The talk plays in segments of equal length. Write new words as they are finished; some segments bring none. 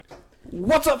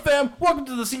What's up, fam? Welcome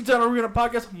to the C-Town Arena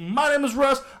Podcast. My name is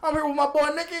Russ. I'm here with my boy,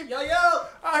 Nicky. Yo, yo!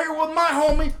 I'm here with my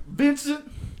homie,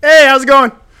 Vincent. Hey, how's it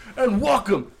going? And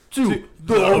welcome to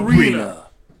the Arena.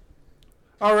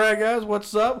 All right, guys,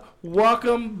 what's up?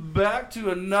 Welcome back to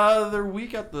another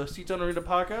week at the C-Town Arena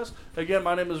Podcast. Again,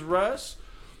 my name is Russ.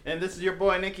 And this is your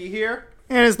boy, Nicky here.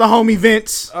 And it's the homie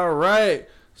Vince. All right.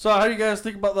 So how do you guys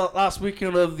think about the last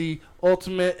weekend of the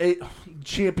Ultimate 8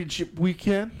 Championship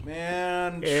weekend?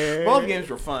 Man, both games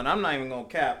were fun. I'm not even going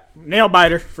to cap. Nail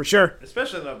biter, for sure.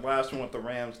 Especially the last one with the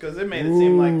Rams, because it made it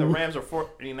seem like the Rams or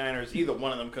 49ers, either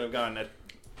one of them could have gotten it.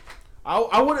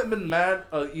 I wouldn't have been mad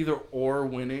either or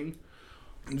winning.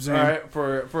 Same. All right,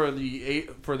 for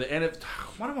the NFC.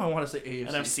 Why do I want to say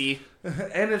AFC?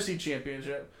 NFC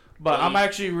Championship. But I'm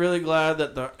actually really glad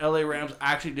that the LA Rams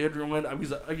actually did win.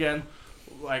 Because again,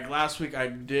 like last week, I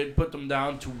did put them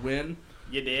down to win.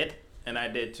 You did, and I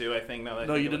did too. I think.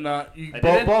 No, you did not.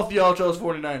 Both of y'all chose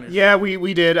 49ers. Yeah,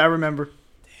 we did. I remember.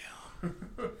 Damn.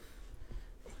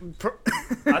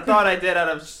 I thought I did out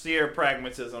of sheer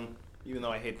pragmatism, even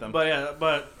though I hate them.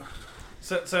 But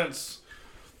since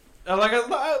because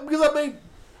I make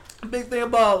a big thing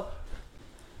about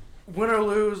win or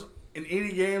lose in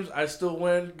 80 games, I still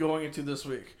win going into this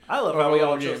week. I love how we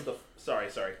all chose the. Sorry.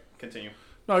 Continue.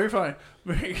 No, you're fine.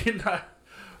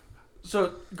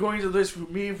 So going into this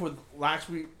meeting for last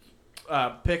week,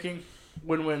 picking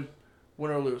win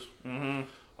or lose. Mm-hmm.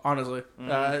 Honestly,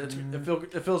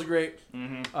 it feels great.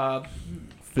 Mm-hmm.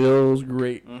 Feels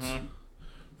great,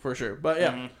 for sure. But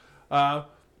yeah,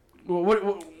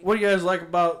 what do you guys like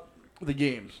about the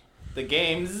games? The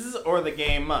games or the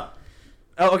game?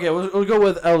 Okay, we'll go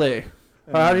with LA.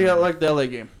 How do you like the LA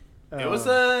game? It was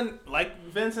like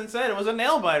Vincent said, it was a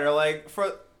nail biter.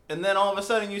 And then all of a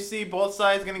sudden you see both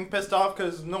sides getting pissed off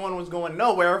because no one was going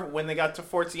nowhere when they got to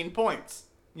 14 points.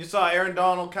 You saw Aaron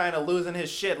Donald kind of losing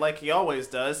his shit like he always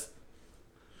does.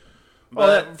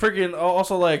 But freaking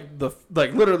also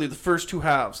literally the first two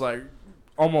halves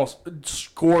almost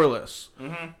scoreless.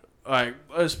 Mm-hmm. Like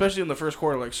especially in the first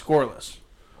quarter, scoreless.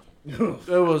 It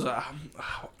was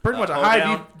pretty much a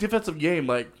high defensive game.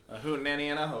 A hootenanny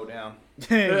and a hoedown.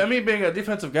 I mean, being a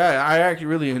defensive guy, I actually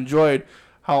really enjoyed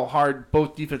how hard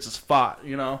both defenses fought,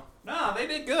 you know? Nah, they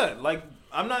did good.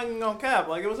 I'm not even going to cap.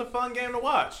 It was a fun game to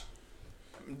watch.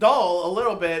 Dull a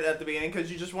little bit at the beginning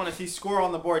because you just want to see score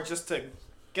on the board just to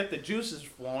get the juices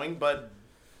flowing, but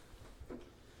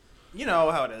you know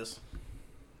how it is.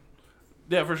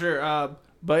 Yeah, for sure. I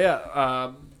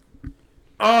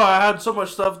had so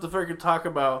much stuff to freaking talk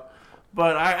about,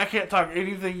 but I can't talk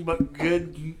anything but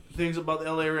good things about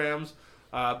the LA Rams.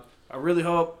 I really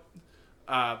hope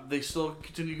they still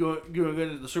continue going good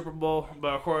into the Super Bowl.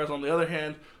 But of course, on the other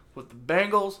hand, with the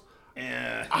Bengals,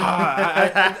 I'm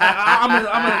in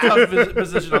a tough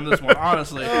position on this one,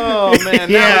 honestly. Oh man,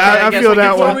 yeah, I feel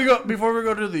that one. Before we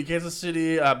go to the Kansas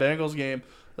City Bengals game,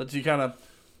 to kind of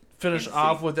finish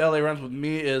off with the LA Rams with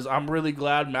me is I'm really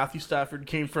glad Matthew Stafford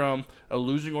came from a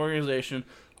losing organization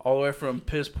all the way from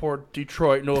piss poor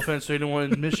Detroit. No offense to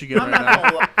anyone in Michigan right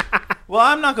now. Well,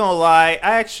 I'm not gonna lie.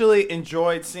 I actually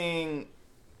enjoyed seeing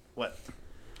what.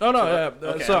 Oh no, yeah.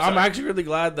 Okay, so I'm actually really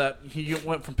glad that he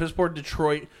went from piss poor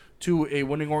Detroit to a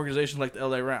winning organization like the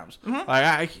LA Rams. Mm-hmm.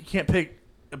 I can't pick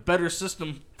a better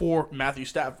system for Matthew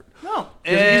Stafford. No,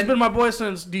 and he's been my boy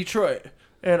since Detroit,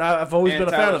 and I've always been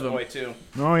a fan of him. Boy too.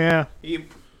 Oh yeah. You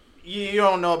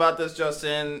don't know about this,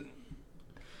 Justin,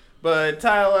 but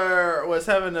Tyler was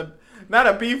having not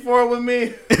a B4 with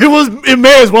me. It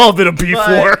may as well have been a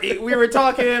B4. We were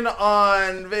talking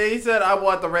on. He said, "I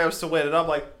want the Rams to win," and I'm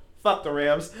like, "Fuck the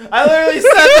Rams." I literally said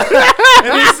that,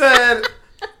 and he said,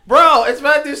 "Bro, it's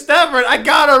Matthew Stafford. I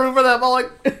gotta root for them." I'm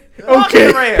like,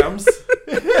 "Okay, Rams."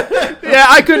 Yeah,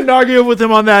 I couldn't argue with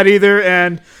him on that either.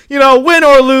 And win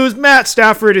or lose, Matt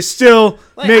Stafford is still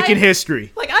making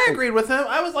history. I agreed with him.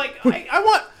 I was like, I mean,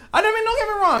 don't get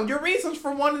me wrong. Your reasons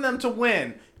for wanting them to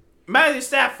win. Matthew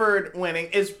Stafford winning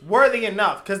is worthy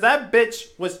enough because that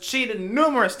bitch was cheated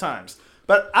numerous times.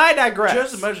 But I digress.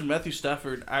 Just imagine Matthew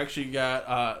Stafford actually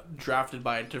got drafted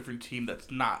by a different team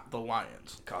that's not the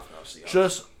Lions.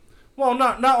 Seahawks.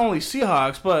 Not only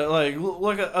Seahawks, but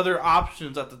look at other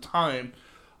options at the time.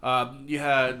 You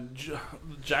had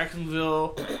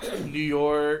Jacksonville, New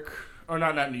York, or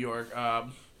not New York.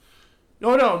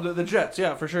 The Jets,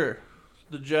 yeah, for sure.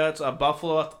 The Jets,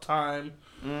 Buffalo at the time.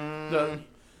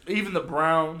 Even the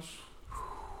Browns.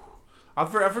 I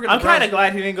forget. I'm kind of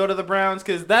glad he didn't go to the Browns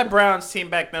because that Browns team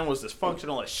back then was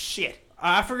dysfunctional as shit.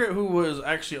 I forget who was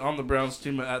actually on the Browns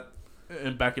team back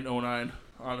in 2009,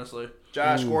 honestly.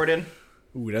 Josh Gordon.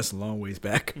 Ooh, that's a long ways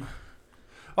back.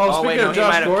 Oh, wait, speaking no, of he might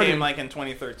Josh have Gordon, came like in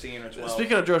 2013 or 12.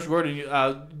 speaking of Josh Gordon,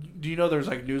 do you know there's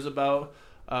like news about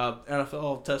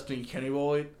NFL testing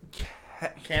cannabisoids?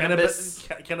 Cannabis.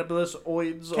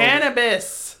 Cannabisoids.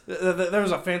 Cannabis. There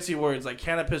was a fancy words like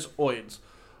cannabisoids,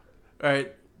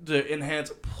 right? To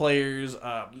enhance players.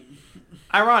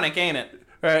 Ironic, ain't it?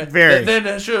 Right. Very. Then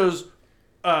it shows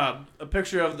a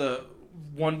picture of the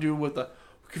one dude with the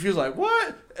confused like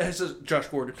what? And it says Josh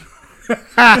Gordon. Oh,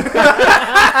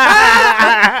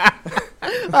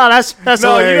 that's No,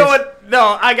 hilarious. you know what?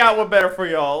 No, I got one better for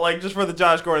y'all. Like, just for the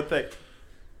Josh Gordon thing.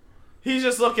 He's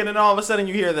just looking, and all of a sudden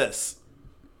you hear this.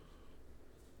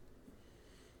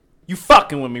 You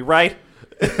fucking with me, right?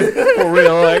 For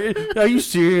real? Like, are you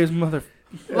serious, mother?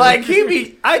 Like,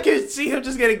 I could see him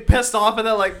just getting pissed off, and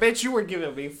then like, bitch, you were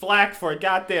giving me flack for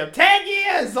goddamn 10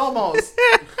 years almost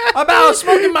about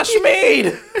smoking my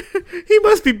schmeed. He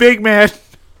must be big, man.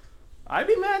 I'd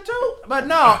be mad too, but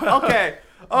no.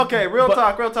 Okay, real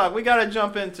talk. We gotta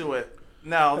jump into it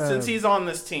now. Since he's on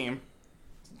this team,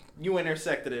 you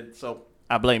intersected it, so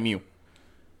I blame you.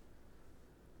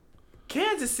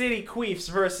 Kansas City Chiefs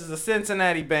versus the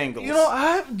Cincinnati Bengals. You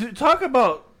know, talk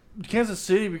about Kansas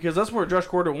City because that's where Josh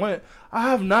Gordon went. I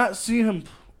have not seen him.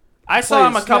 I saw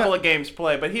him a snap. couple of games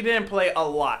play, but he didn't play a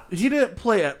lot. He didn't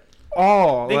play at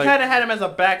all. They kind of had him as a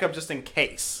backup just in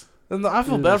case. And I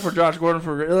feel bad for Josh Gordon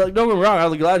for like. Don't get me wrong. I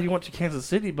was glad he went to Kansas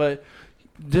City, but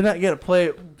did not get to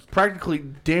play practically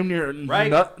damn near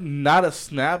not a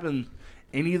snap in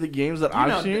any of the games that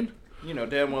I've seen. You know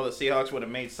damn well the Seahawks would have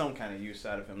made some kind of use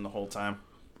out of him the whole time.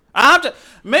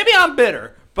 Maybe I'm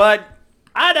bitter, but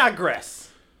I digress.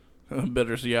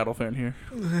 Bitter Seattle fan here.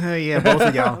 Yeah, both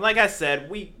of y'all. Like I said,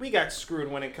 we got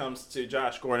screwed when it comes to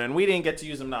Josh Gordon. We didn't get to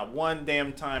use him not one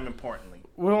damn time, importantly.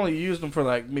 We only used him for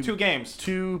like maybe 2 games.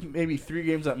 2, maybe 3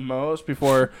 games at most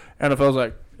before NFL's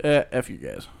like, F you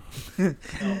guys.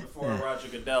 Before Roger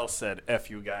Goodell said, F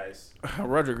you guys.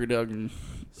 Roger Goodell.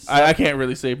 I can't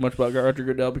really say much about Roger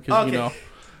Goodell because, you know.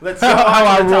 Let's go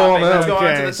on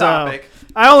to the topic.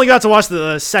 I only got to watch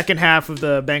the second half of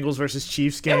the Bengals versus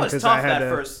Chiefs game It was because tough I had that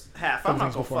to. first half. I'm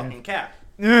not going to fucking cap.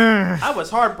 I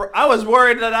I was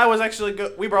worried that I was actually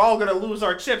we were all going to lose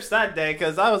our chips that day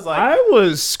because I was like.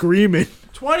 was screaming.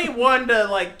 21 to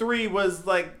like 3 was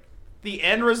like the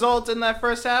end result in that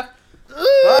first half.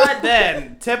 But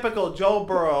then, typical Joe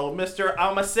Burrow, Mr.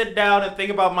 I'ma sit down and think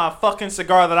about my fucking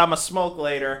cigar that I'ma smoke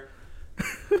later.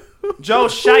 Joe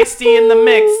Shiesty in the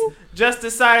mix just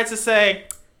decided to say,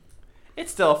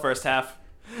 it's still a first half.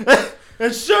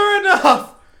 And sure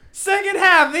enough, second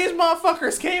half, these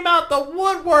motherfuckers came out the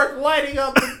woodwork lighting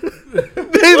up.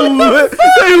 They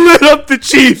lit up the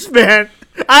Chiefs, man.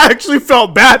 I actually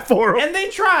felt bad for them. And they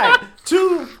tried.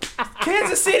 To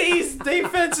Kansas City's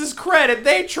defense's credit,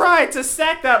 they tried to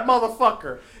sack that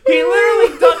motherfucker. He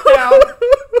literally ducked down.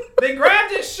 They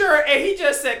grabbed his shirt and he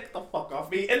just said, "Get the fuck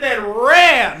off me," and then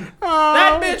ran.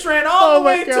 That bitch ran all the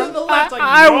way to the left. Like,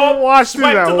 I watched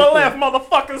swipe that to whole the left,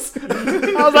 motherfuckers.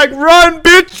 I was like, "Run,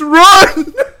 bitch,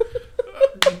 run!"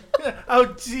 Oh,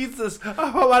 Jesus. I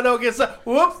hope I don't get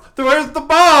whoops, where's the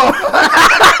ball?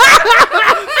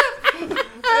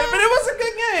 But it was a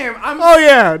good game. Oh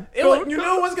yeah. You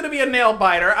knew it was going to be a nail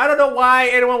biter. I don't know why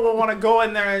anyone would want to go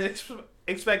in there and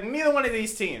expect neither one of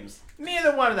these teams,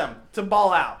 neither one of them, to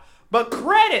ball out. But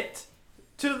credit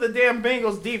to the damn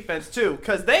Bengals defense, too,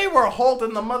 because they were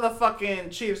holding the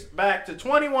motherfucking Chiefs back to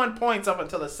 21 points up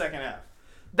until the second half.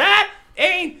 That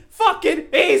ain't fucking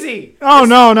easy. Oh,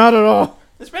 no, not at all.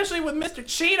 Especially with Mr.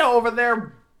 Cheetah over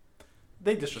there.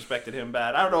 They disrespected him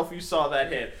bad. I don't know if you saw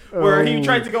that hit where he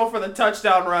tried to go for the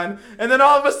touchdown run, and then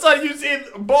all of a sudden you see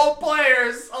both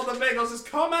players on the Bengals just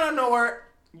come out of nowhere,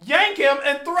 yank him,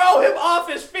 and throw him off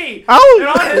his feet and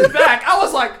on his back. I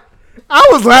was like, I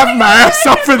was laughing my ass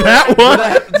off for that one.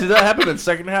 Did that happen in the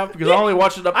second half? Because I only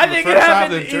watched it up to I the think first it half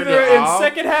happened and turned either it in off.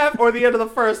 second half or the end of the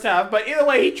first half. But either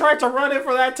way, he tried to run in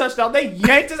for that touchdown. They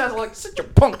yanked his ass. Like, sit your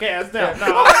punk ass down.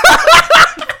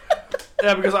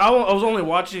 Yeah, because I was only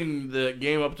watching the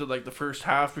game up to like the first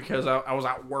half because I was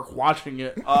at work watching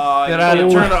it. Then I had to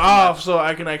turn it off so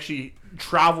I can actually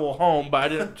travel home, but I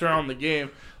didn't turn on the game.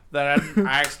 Then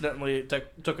I accidentally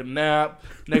took a nap.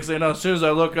 Next thing I know, as soon as I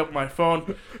look up my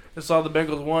phone, I saw the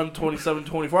Bengals won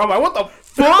 27-24. I'm like, what the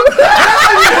fuck?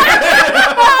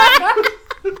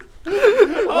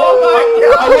 Oh my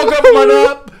God. I woke up from my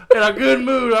nap in a good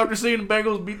mood after seeing the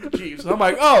Bengals beat the Chiefs. I'm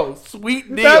like, oh,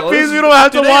 sweet deal. That means we don't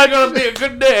have to watch. Today's gonna be a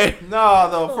good day. No,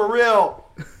 though, for real.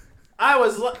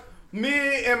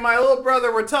 Me and my little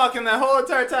brother were talking that whole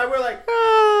entire time. We're like,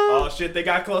 oh shit, they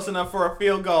got close enough for a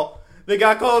field goal. They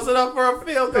got close enough for a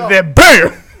field goal. Then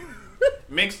bam!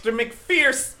 Mr.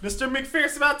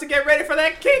 McFierce about to get ready for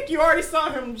that kick. You already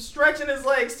saw him stretching his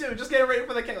legs too, just getting ready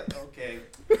for the kick. Like, okay,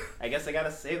 I guess I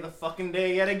gotta save the fucking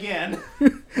day yet again.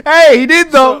 Hey, he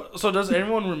did though. So does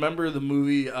anyone remember the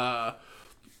movie? I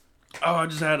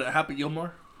just had a Happy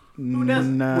Gilmore. Who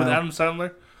doesn't? No. With Adam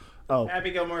Sandler. Oh,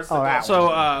 Happy Gilmore. that So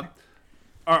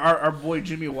our boy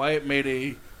Jimmy White made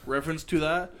a reference to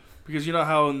that because you know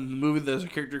how in the movie there's a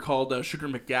character called Shooter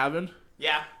McGavin.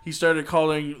 Yeah. He started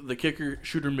calling the kicker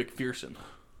Shooter McPherson.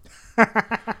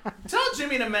 Tell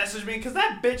Jimmy to message me, because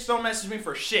that bitch don't message me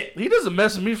for shit. He doesn't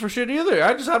message me for shit either.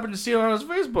 I just happened to see it on his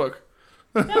Facebook.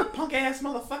 That punk ass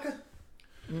motherfucker.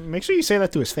 make sure you say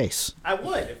that to his face. I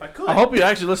would, if I could. I hope he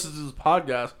actually listens to this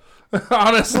podcast.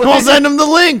 Honestly. We'll send him the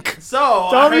link. So,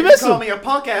 Tell I him you heard you miss call him. me a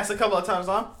punk ass a couple of times,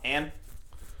 huh? And?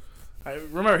 I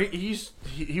remember he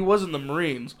was in the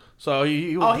Marines, so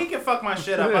he Oh, he can fuck my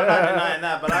shit up. I'm not denying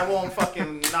that, but I won't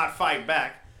fucking not fight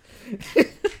back.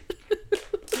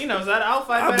 He knows that. I'll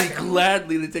fight I'd back. be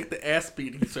gladly to take the ass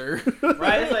beating, sir.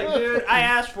 Right? It's like, dude, I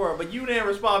asked for it, but you didn't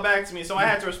respond back to me, so I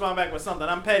had to respond back with something.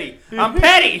 I'm petty. I'm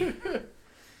petty!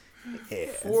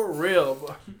 For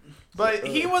real. But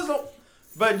he was a...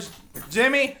 But,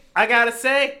 Jimmy, I gotta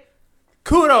say,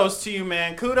 kudos to you,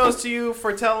 man. Kudos to you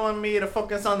for telling me to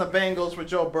focus on the Bengals with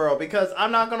Joe Burrow. Because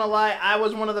I'm not gonna lie, I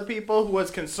was one of the people who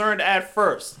was concerned at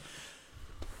first.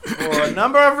 For a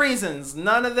number of reasons.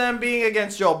 None of them being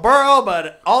against Joe Burrow,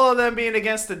 but all of them being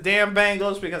against the damn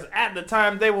Bengals. Because at the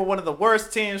time, they were one of the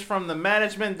worst teams from the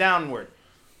management downward.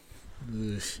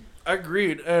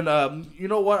 Agreed. And you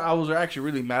know what I was actually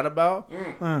really mad about?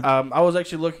 I was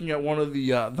actually looking at one of the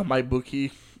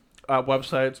MyBookie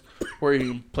websites where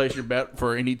you can place your bet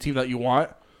for any team that you want.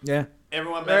 Yeah.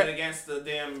 Everyone betting against the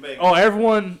damn Bengals. Oh,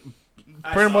 everyone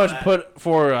I pretty saw much that. put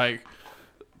for like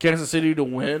Kansas City to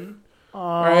win. Oh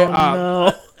Right?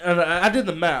 no. And I did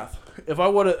the math. If I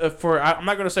would have, I'm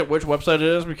not going to say which website it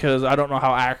is because I don't know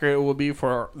how accurate it will be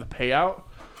for the payout.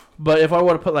 But if I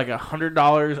would have put like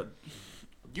 $100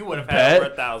 You would have had over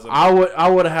bet, 1,000. I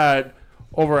would have had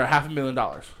over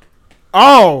 $500,000.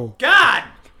 Oh, God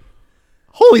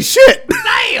holy shit!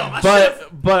 damn! I should've-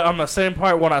 But on the same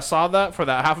part, when I saw that for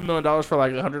that $500,000 for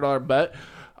like $100 bet,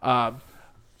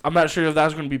 I'm not sure if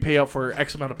that's going to be payout for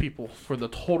X amount of people for the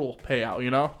total payout. You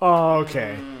know. Oh,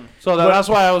 okay. So that's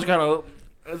why I was kind of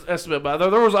estimate. But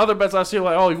there was other bets I see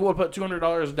like, oh, if you would put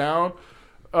 $200 down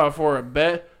for a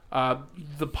bet,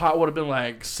 the pot would have been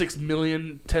like 6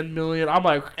 million, 10 million. I'm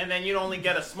like, And then you'd only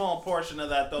get a small portion of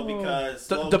that, though, because...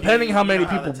 depending how many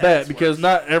people bet, because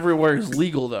not everywhere is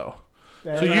legal, though.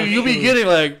 So you'll be getting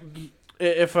like,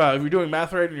 if you're doing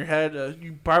math right in your head,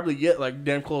 you probably get like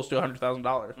damn close to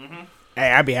 $100,000. Hey,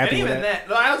 I'd be And happy with even that.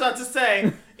 then, I was about to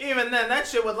say, even then, that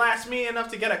shit would last me enough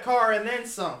to get a car and then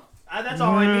some. That's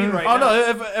all I need right Oh now.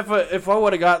 no! If I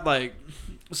would have got like,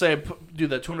 say, do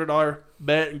that $200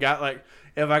 bet and got like,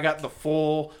 if I got the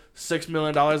full $6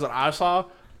 million that I saw,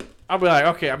 I'll be like,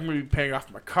 okay, I'm gonna be paying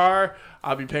off my car.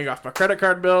 I'll be paying off my credit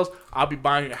card bills. I'll be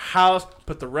buying a house.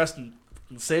 Put the rest in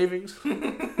savings.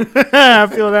 I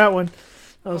feel that one.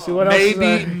 Let's see what else. is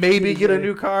there. Maybe get a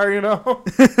new car. You know.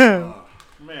 Man.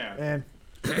 Man.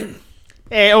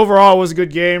 Hey, overall, it was a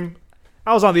good game.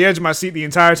 I was on the edge of my seat the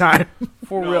entire time.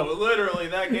 For No, real. literally,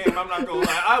 that game, I'm not gonna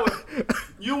lie.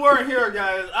 You weren't here,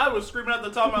 guys. I was screaming at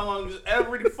the top of my lungs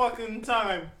every fucking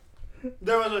time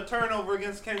there was a turnover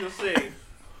against Kansas City.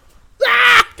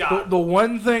 God. The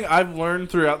one thing I've learned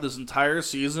throughout this entire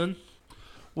season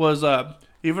was,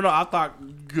 even though I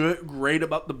thought great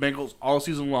about the Bengals all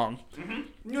season long,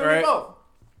 You right. and me both.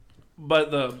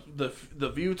 but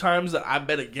the few times that I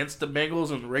bet against the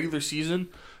Bengals in the regular season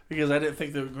because I didn't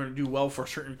think they were going to do well for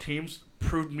certain teams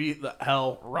proved me the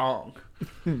hell wrong.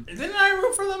 Didn't I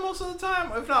root for them most of the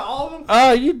time? If not all of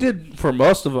them? You did for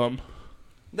most of them.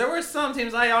 There were some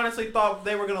teams I honestly thought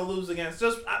they were going to lose against.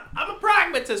 I'm a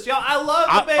pragmatist, y'all. I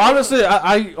love the Bengals. Honestly,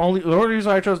 the only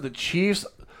reason I chose the Chiefs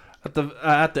at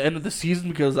the end of the season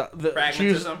because the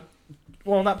Chiefs. Pragmatism.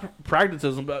 Well, not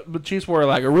pragmatism, but Chiefs were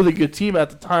like a really good team at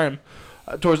the time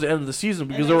towards the end of the season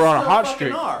because they were on a hot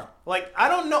streak. Like, I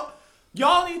don't know.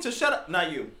 Y'all need to shut up.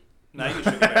 Not you. Not you,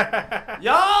 Sugar Bear.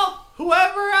 Y'all,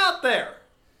 whoever out there,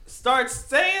 starts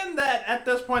saying that at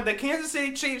this point the Kansas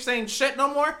City Chiefs ain't shit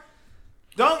no more.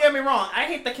 Don't get me wrong. I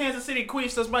hate the Kansas City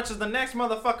Chiefs as much as the next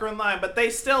motherfucker in line, but they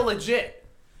still legit.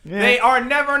 Yeah. They are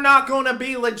never not going to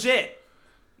be legit.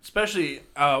 Especially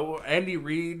Andy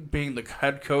Reid being the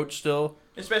head coach still.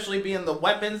 Especially being the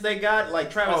weapons they got,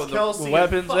 like Travis Kelce. The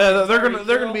weapons. and Yeah, they're fucking gonna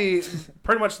Tyreek be Hill.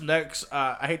 pretty much the next.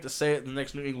 I hate to say it, the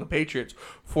next New England Patriots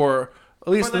for at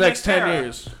least For the the next next 10 era.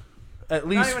 years. At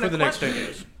least even for a the next 10 question.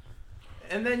 years.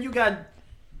 And then you got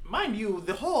mind you,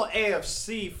 the whole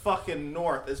AFC fucking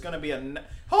North is going to be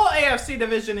whole AFC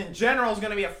division in general is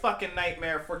going to be a fucking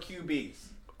nightmare for QBs.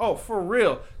 Oh, for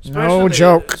real. No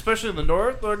joke. Especially in the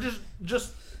North, or just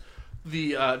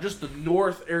the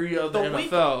North area of the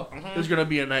NFL is going to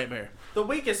be a nightmare. The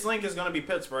weakest link is going to be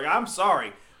Pittsburgh. I'm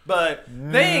sorry, but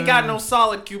they ain't got no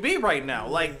solid QB right now.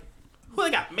 Like, who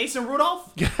they got? Mason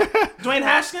Rudolph? Dwayne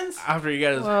Haskins? After you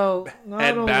got his not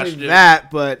head only bashed in.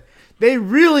 that, but they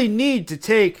really need to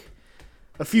take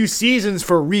a few seasons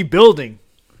for rebuilding.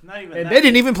 Not even And that. they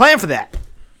didn't even plan for that.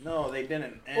 No, they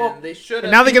didn't. And they should have.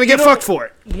 And now they're going to get fucked for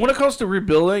it. When it comes to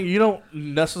rebuilding, you don't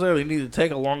necessarily need to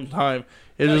take a long time.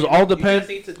 It just You all depends.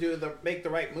 just need to make the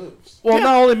right moves. Well,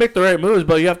 not only make the right moves,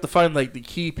 but you have to find like the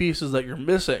key pieces that you're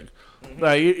missing.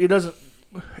 Like it doesn't,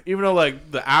 even though like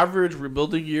the average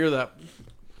rebuilding year that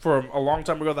from a long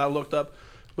time ago that I looked up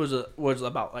was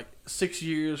about like 6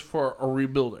 years for a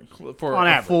rebuilding for On a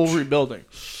average. full rebuilding.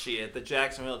 Shit, the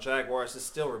Jacksonville Jaguars is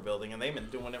still rebuilding, and they've been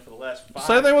doing it for the last 5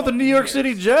 Same thing with the New York years.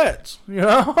 City Jets. You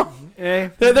know, Eh.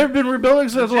 they've been rebuilding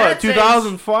since what Jets is-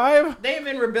 2005. They've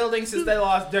been rebuilding since they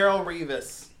lost Darrell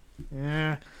Revis.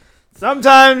 Yeah.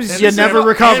 Sometimes And you Sam- never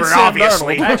recover, and Sam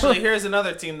obviously. Darnold. Actually, here's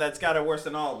another team that's got it worse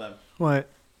than all of them. What?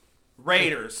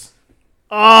 Raiders.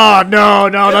 Oh, no,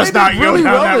 let's They've not done go really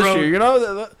down well that this road. year. You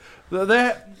know,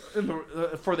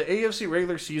 for the AFC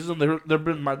regular season, they've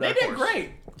been my They dark did horse. great.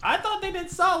 I thought they did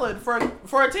solid for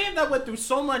a team that went through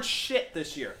so much shit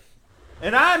this year.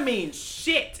 And I mean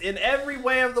shit in every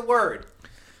way of the word.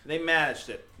 They managed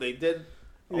it. They did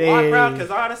a lot proud because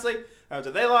honestly,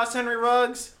 after they lost Henry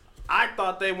Ruggs, I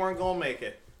thought they weren't going to make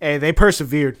it. Hey, they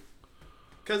persevered.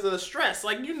 Because of the stress.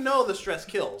 Like, you know the stress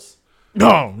kills.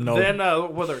 No. Then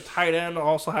their tight end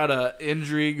also had an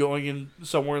injury going in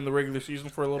somewhere in the regular season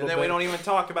for a little And then bit. we don't even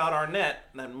talk about Arnett,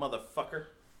 that motherfucker.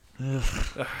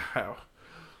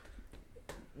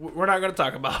 We're not going to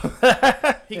talk about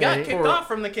that. He got kicked off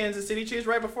from the Kansas City Chiefs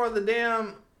right before the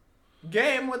damn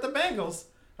game with the Bengals.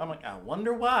 I'm like, I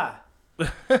wonder why.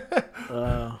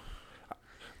 I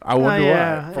wonder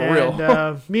why. For real.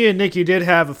 And, me and Nikki did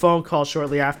have a phone call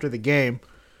shortly after the game.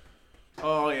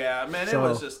 Oh, yeah. Man, it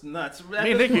was just nuts.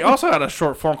 Me and Nikki also had a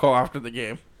short phone call after the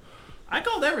game. I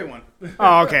called everyone.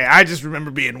 Oh, okay. I just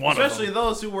remember being one Especially of them.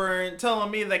 those who were telling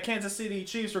me that Kansas City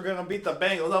Chiefs were going to beat the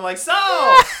Bengals. I'm like, so?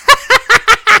 How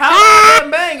about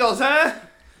them Bengals, huh?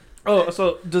 Oh,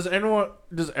 so does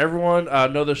everyone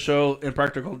know the show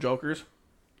Impractical Jokers?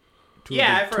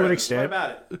 Yeah, I've to heard an it. extent. What about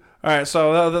it? All right,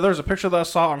 so there's a picture that I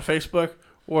saw on Facebook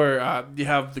where you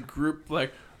have the group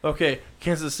like, okay,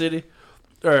 Kansas City,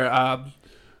 or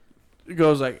it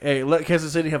goes like, hey, let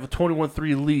Kansas City have a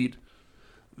 21-3 lead.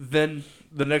 Then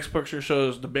the next picture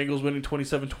shows the Bengals winning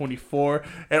 27-24,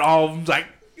 and all of them's like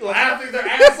laughing their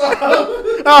ass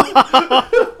off.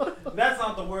 That's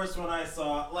not the worst one I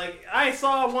saw. Like, I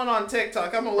saw one on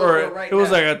TikTok. I'm going to look Or for it right it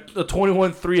was now. like a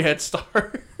 21-3 head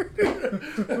start.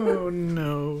 Oh,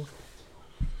 no.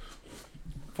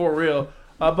 For real.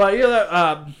 But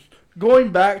yeah,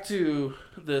 going back to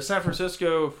the San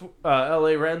Francisco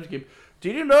LA Rams game,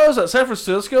 did you notice that San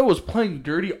Francisco was playing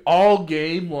dirty all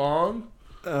game long?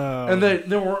 And they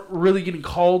weren't really getting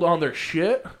called on their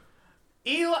shit?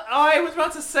 I was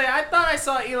about to say, I thought I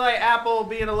saw Eli Apple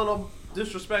being a little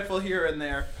disrespectful here and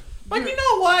there. But you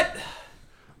know what?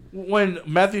 When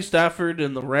Matthew Stafford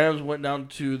and the Rams went down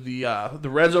to the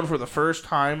red zone for the first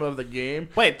time of the game.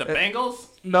 Wait, the Bengals?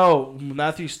 No,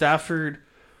 Matthew Stafford.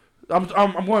 I'm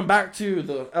going back to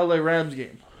the LA Rams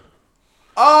game.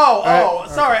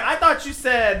 Sorry. I thought you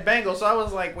said Bengals, so I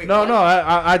was like, wait, No, what? no,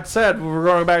 I'd said we were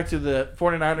going back to the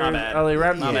 49ers My bad. LA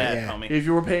Rams My game. bad, homie. If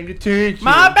you were paying attention.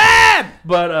 My bad!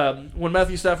 But when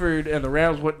Matthew Stafford and the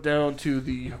Rams went down to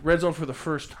the red zone for the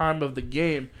first time of the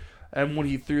game, and when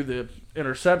he threw the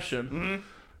interception,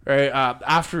 right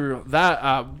after that,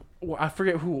 I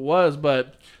forget who it was,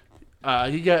 but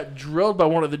he got drilled by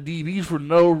one of the DBs for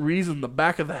no reason, the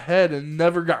back of the head, and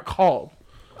never got called.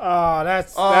 Oh,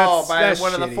 that's by that's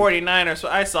one of the shitty. 49ers, so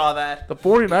I saw that. The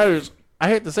 49ers, I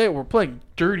hate to say it, were playing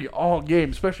dirty all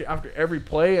game, especially after every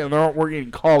play, and they weren't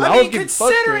getting called. I was mean, getting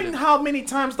considering frustrated. how many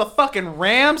times the fucking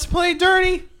Rams play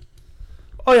dirty,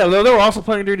 Oh, yeah, they were also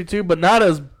playing dirty too, but not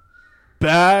as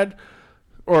bad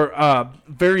or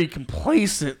very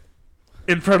complacent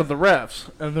in front of the refs,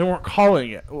 and they weren't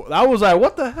calling it. That was like,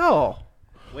 what the hell?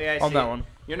 On that one.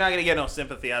 You're not going to get no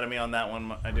sympathy out of me on that one,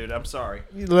 my dude. I'm sorry.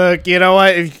 Look, you know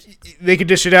what? If they could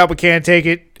dish it out but can't take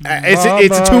it,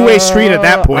 it's a two-way street at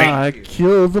that point. I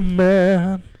killed the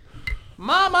man.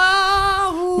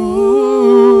 Mama!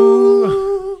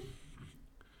 Ooh.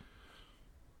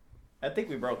 I think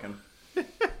we broke him.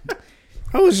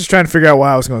 I was just trying to figure out what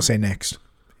I was going to say next.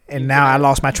 And now I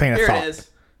lost my train of Here thought. it is.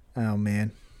 Oh,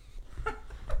 man.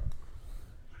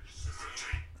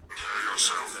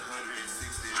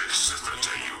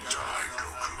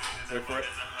 Wait for it.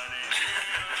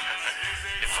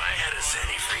 If I had a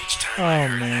zenny for each time Oh, I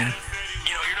heard man. that,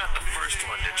 you know, you're not the first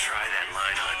one to try that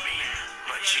line on me,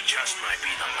 but you just might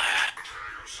be the last.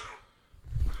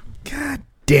 God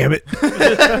damn it.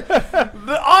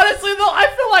 Honestly, though, I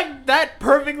feel like that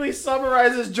perfectly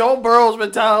summarizes Joe Burrow's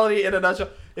mentality in a nutshell.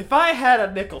 If I had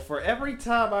a nickel for every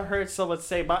time I heard someone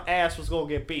say my ass was going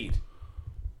to get beat,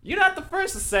 you're not the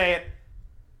first to say it,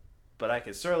 but I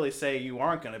can certainly say you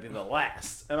aren't going to be the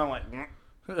last. And I'm like,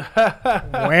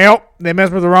 Well, they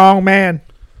messed with the wrong man.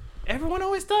 everyone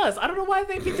always does. I don't know why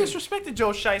they be disrespected Joe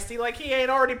Shiesty like he ain't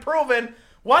already proven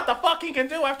what the fuck he can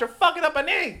do after fucking up a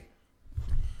knee.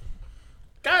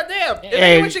 God damn. If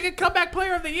anyone should get comeback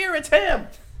player of the year, it's him.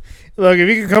 Look, if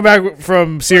you can come back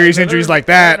from serious injuries like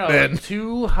that, then...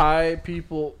 two high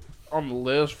people on the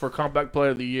list for comeback player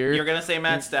of the year. You're going to say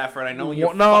Matt Stafford. I know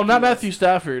you're No, fucking not with- Matthew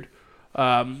Stafford.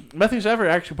 Matthew Stafford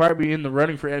actually probably be in the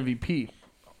running for MVP.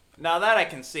 Now that I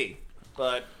can see,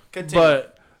 but continue.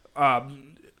 But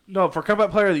no, for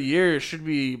comeback player of the year, it should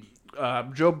be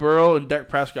Joe Burrow and Dak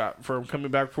Prescott for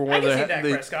coming back for one I of can the. see Dak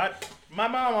Prescott. My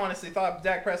mom honestly thought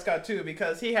Dak Prescott too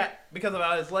because of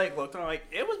how his leg looked. I'm like,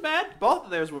 it was bad. Both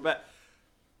of theirs were bad.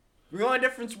 The only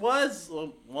difference was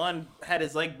one had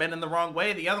his leg bent in the wrong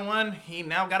way. The other one, he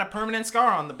now got a permanent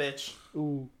scar on the bitch.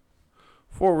 Ooh,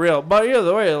 for real. But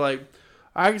either way, like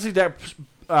I can see Dak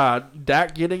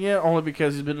getting it only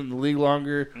because he's been in the league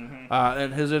longer,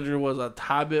 and his injury was a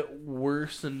tad bit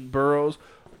worse than Burrow's.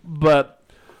 But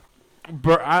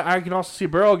I can also see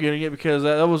Burrow getting it because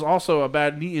that was also a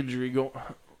bad knee injury going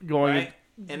Right?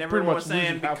 And pretty everyone much was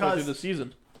saying losing halfway through the because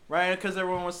season. right, because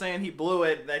everyone was saying he blew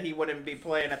it, that he wouldn't be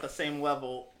playing at the same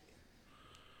level,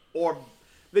 or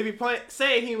they'd be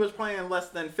saying he was playing less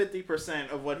than 50%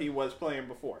 of what he was playing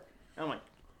before. And I'm like,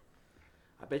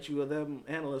 I bet you them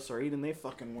analysts are eating their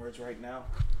fucking words right now.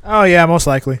 Oh, yeah, most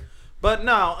likely. But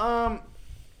no,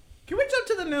 can we jump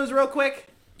to the news real quick?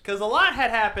 Because a lot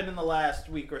had happened in the last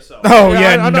week or so. Oh,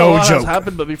 I know a no lot has joke.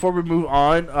 happened, but before we move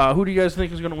on, who do you guys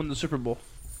think is going to win the Super Bowl?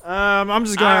 I'm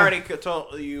just I going already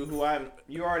told you who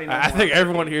you already know. I who think I'm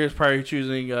everyone picking. here is probably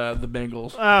choosing the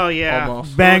Bengals. Oh, yeah.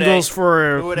 Almost. Bengals Who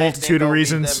for a Who would they multitude think of gonna beat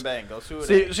reasons. them Bengals? Who would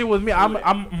they? See, with me,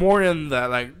 I'm more in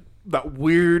that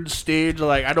weird stage.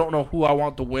 Like I don't know who I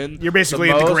want to win. You're basically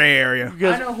in the most, gray area.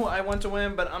 because I know who I want to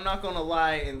win, but I'm not going to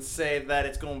lie and say that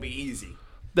it's going to be easy.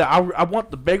 that I want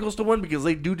the Bengals to win because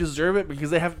they do deserve it because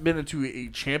they haven't been into a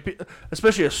champion,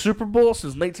 especially a Super Bowl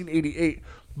since 1988.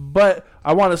 But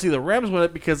I want to see the Rams win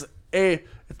it because it's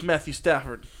Matthew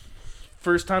Stafford,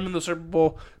 first time in the Super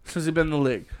Bowl since he's been in the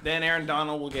league. Then Aaron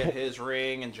Donald will get his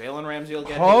ring, and Jalen Ramsey will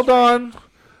get Hold his ring. on,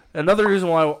 another reason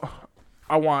why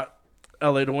I want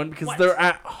LA to win because What? they're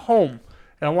at home,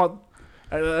 and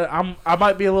I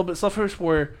might be a little bit selfish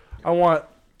where I want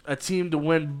a team to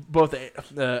win both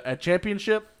a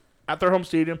championship at their home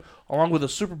stadium along with a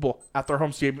Super Bowl at their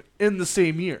home stadium in the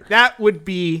same year. That would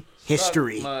be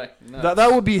history. That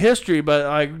would be history, but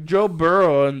like Joe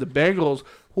Burrow and the Bengals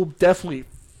will definitely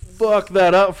fuck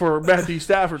that up for Matthew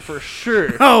Stafford for sure.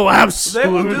 Oh, They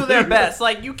absolutely. will do their best.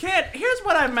 Like, you can't. Here's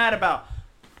what I'm mad about.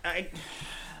 I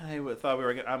thought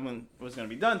was going to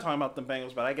be done talking about the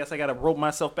Bengals, but I guess I got to rope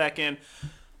myself back in.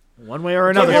 One way or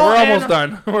another. Okay, whole we're almost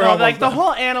done. We're almost the done.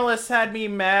 whole analyst had me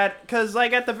mad because,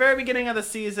 like, at the very beginning of the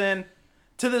season,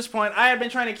 to this point, I had been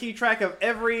trying to keep track of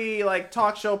every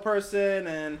talk show person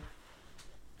and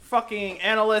fucking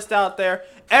analyst out there.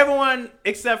 Everyone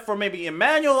except for maybe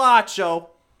Emmanuel Acho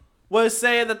was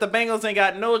saying that the Bengals ain't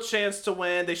got no chance to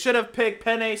win. They should have picked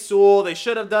Penei Sewell. They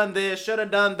should have done this. Should have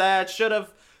done that. Should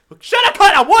have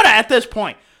cut. I woulda at this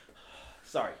point.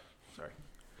 Sorry.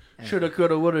 Shoulda,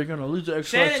 coulda, woulda, gonna lose the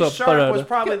extra. Shannon Sharp was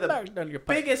probably Get the back down your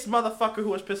pipe. biggest motherfucker who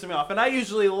was pissing me off. And I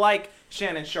usually like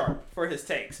Shannon Sharp for his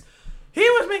takes. He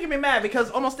was making me mad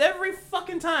because almost every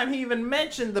fucking time he even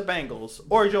mentioned the Bengals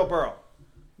or Joe Burrow,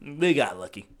 they got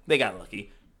lucky.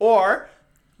 Or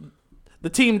the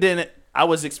team didn't. I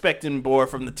was expecting more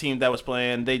from the team that was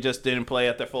playing. They just didn't play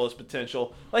at their fullest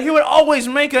potential. Like, he would always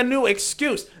make a new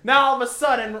excuse. Now, all of a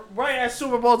sudden, right as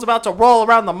Super Bowl's about to roll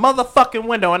around the motherfucking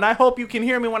window, and I hope you can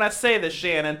hear me when I say this,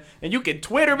 Shannon, and you can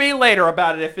Twitter me later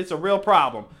about it if it's a real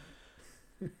problem.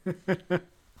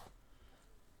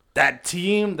 That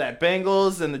team, that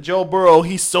Bengals, and the Joe Burrow,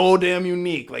 he's so damn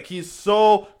unique. Like, he's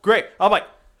so great. I'm like,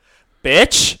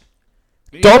 bitch,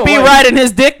 don't be riding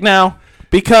his dick now,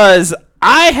 because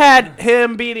I had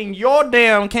him beating your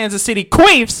damn Kansas City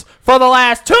Chiefs for the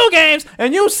last 2 games,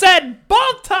 and you said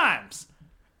both times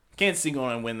Kansas City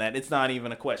going to win that. It's not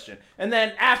even a question. And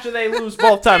then after they lose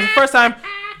both times, the first time,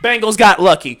 Bengals got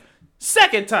lucky.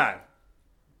 Second time,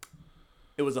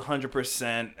 it was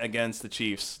 100% against the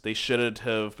Chiefs. They should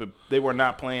have. They were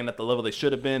not playing at the level they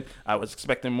should have been. I was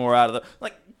expecting more out of them.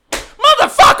 Like,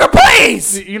 motherfucker,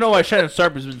 please! You know why Shannon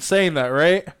Sharp has been saying that,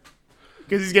 right?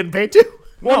 Because he's getting paid to.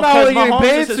 Well, No, not only 'cause getting Mahomes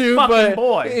paid is his to, fucking but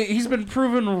boy. he's been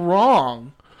proven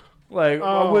wrong. Like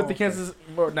with the okay. Kansas,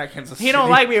 or not Kansas City. He don't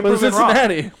like being but proven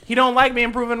Cincinnati. wrong. He don't like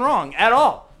being proven wrong at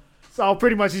all. So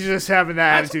pretty much he's just having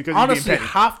that attitude because he's Honestly, being petty.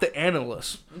 half the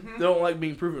analysts don't like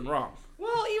being proven wrong.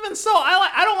 Well, even so,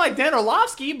 I don't like Dan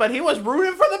Orlovsky, but he was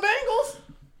rooting for the Bengals.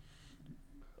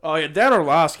 Oh yeah, Dan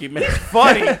Orlovsky, man.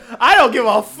 Funny. I don't give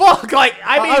a fuck. Like,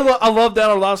 I mean, I love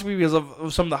Dan Orlovsky because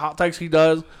of some of the hot takes he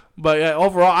does. But yeah,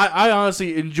 overall, I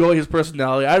honestly enjoy his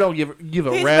personality. I don't give a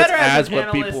he's rat's better ass as an what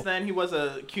analyst people. than he was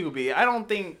a QB. I don't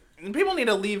think people need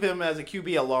to leave him as a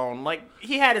QB alone. Like,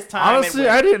 he had his time. Honestly,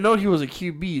 I didn't know he was a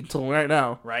QB until right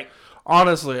now. Right.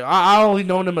 Honestly, I only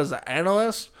known him as an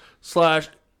analyst / I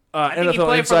think NFL he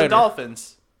played insider. for the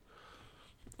Dolphins.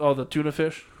 Oh, the tuna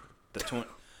fish. The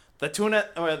tuna,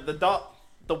 or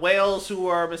the whales who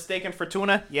are mistaken for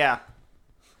tuna. Yeah.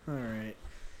 All right.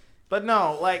 But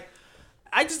no, like,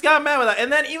 I just got mad with that. And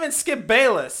then even Skip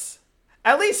Bayless.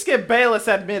 At least Skip Bayless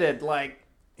admitted, like,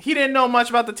 he didn't know much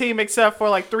about the team except for,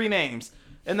 like, 3 names.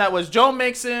 And that was Joe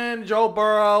Mixon, Joe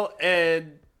Burrow,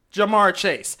 and Jamar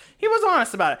Chase. He was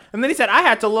honest about it. And then he said, I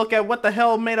had to look at what the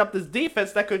hell made up this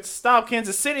defense that could stop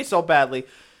Kansas City so badly.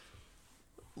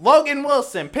 Logan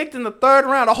Wilson, picked in the 3rd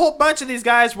round. A whole bunch of these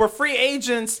guys were free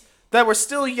agents that were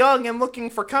still young and looking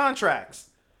for contracts.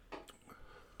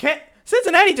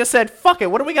 Cincinnati just said, fuck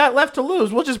it, what do we got left to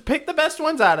lose? We'll just pick the best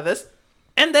ones out of this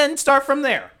and then start from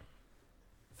there.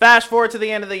 Fast forward to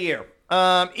the end of the year.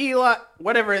 Eli,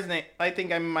 whatever his name, I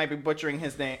think I might be butchering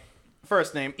his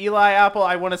first name. Eli Apple,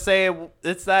 I want to say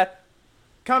it's that.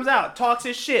 Comes out, talks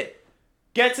his shit.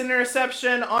 Gets an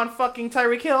interception on fucking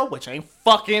Tyreek Hill, which ain't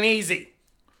fucking easy.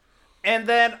 And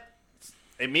then,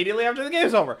 immediately after the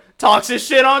game's over, talks his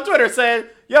shit on Twitter saying,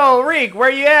 yo, Reek, where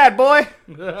you at, boy?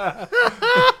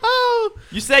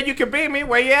 You said you could beat me.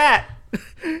 Where you at?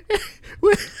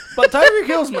 But Tyreek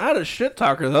Hill's not a shit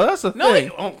talker, though. That's the No,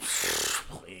 thing.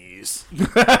 please.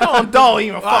 Don't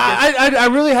even fucking. I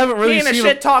really haven't really Being a seen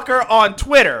shit him. talker on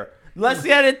Twitter. Let's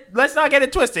not get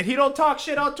it twisted. He don't talk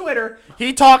shit on Twitter.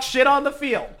 He talks shit on the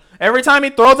field. Every time he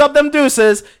throws up them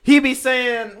deuces, he be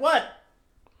saying, what?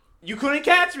 You couldn't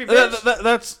catch me, bitch.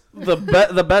 That's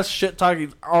the best shit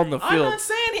talking on the field. I'm not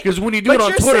saying it. Because when you do it But on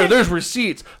you're Twitter, saying- there's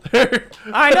receipts.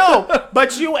 I know,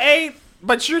 but you ain't.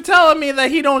 But you're telling me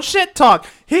that he don't shit talk.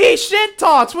 He shit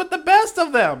talks with the best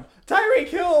of them. Tyreek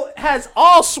Hill has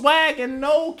all swag and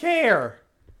no care.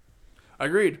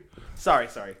 Agreed. Sorry.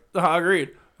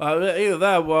 Agreed. Either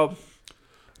that, well,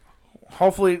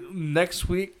 hopefully next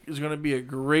week is going to be a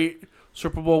great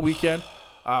Super Bowl weekend.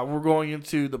 We're going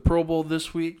into the Pro Bowl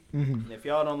this week. And if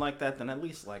y'all don't like that, then at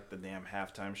least like the damn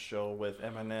halftime show with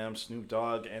Eminem, Snoop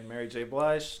Dogg, and Mary J.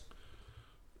 Blige.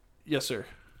 Yes, sir.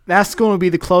 That's going to be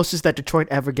the closest that Detroit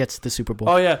ever gets to the Super Bowl.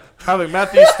 Oh, yeah. Having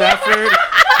Matthew Stafford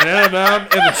and Eminem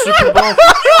in the Super Bowl.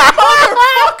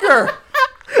 Motherfucker!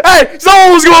 Hey,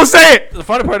 someone was going to say it. The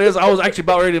funny part is I was actually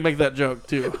about ready to make that joke,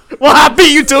 too. Well, I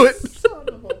beat you to it.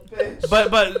 But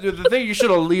the thing you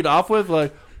should have lead off with,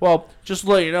 like, well, just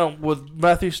to let you know, with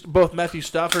both Matthew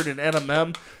Stafford and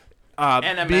Eminem,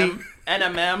 being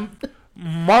NMM.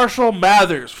 Marshall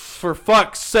Mathers, for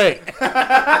fuck's sake.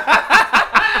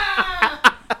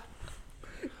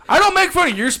 I don't make fun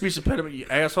of your speech impediment, you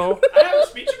asshole. I have a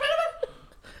speech impediment?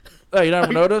 Hey, you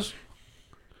never noticed?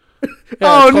 Yeah,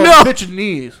 Oh, it's called no. bitchin'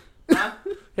 knees. Huh?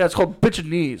 Yeah, it's called bitchin'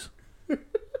 knees.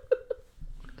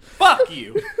 Fuck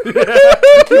you. You're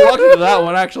lucky to that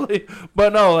one, actually.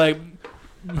 But no, like,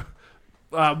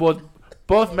 well,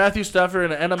 both Matthew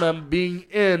Stafford and Eminem being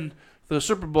in the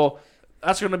Super Bowl,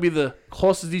 that's going to be the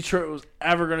closest Detroit was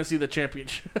ever going to see the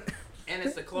championship. And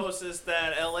it's the closest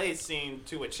that LA's seen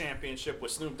to a championship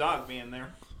with Snoop Dogg being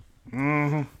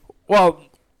there. Well,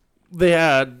 they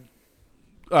had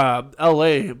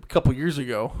L.A. a couple years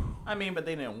ago. I mean, but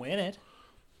they didn't win it.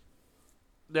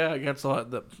 Yeah, against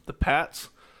the Pats.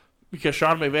 Because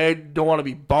Sean McVay don't want to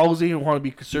be ballsy and want to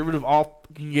be conservative all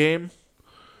fucking game.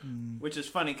 Which is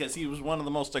funny because he was one of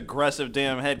the most aggressive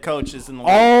damn head coaches in the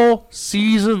league. All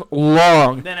season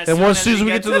long. Then as And soon once as he season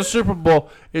we get gets to the it- Super Bowl,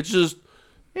 it's just,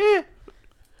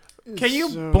 Can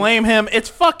you blame him? It's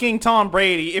fucking Tom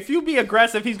Brady. If you be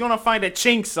aggressive, he's going to find a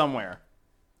chink somewhere.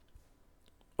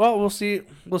 well, we'll see.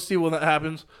 We'll see when that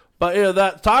happens. But yeah,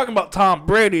 talking about Tom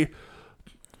Brady,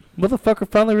 motherfucker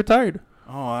finally retired.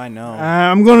 Oh, I know.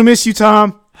 I'm going to miss you,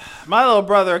 Tom. My little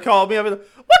brother called me up and, what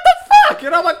the fuck?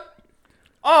 And I'm like,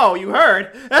 oh, you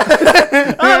heard.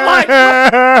 I'm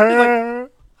like,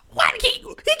 what?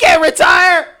 He can't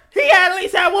retire. He at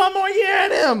least had one more year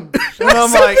in him. And I'm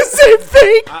like, the same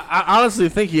thing. I honestly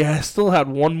think he still had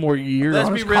one more year let's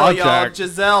on be his real, contract. y'all.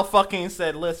 Giselle fucking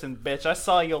said, listen, bitch, I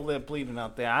saw your lip bleeding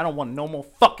out there. I don't want no more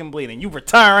fucking bleeding. You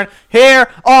retiring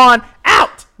here on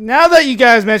out. Now that you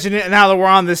guys mentioned it, and now that we're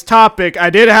on this topic, I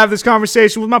did have this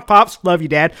conversation with my pops. Love you,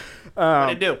 Dad.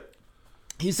 What'd it do?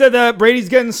 He said that Brady's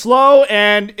getting slow,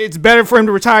 and it's better for him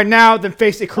to retire now than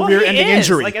face a career-ending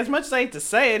injury. Like, as much as I hate to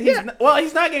say it,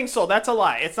 he's not getting sold. That's a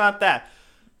lie. It's not that.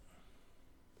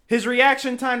 His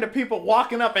reaction time to people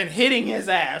walking up and hitting his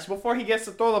ass before he gets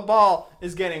to throw the ball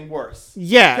is getting worse.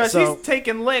 Yeah, because so he's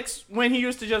taking licks when he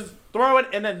used to just throw it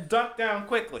and then duck down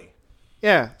quickly.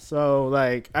 yeah, so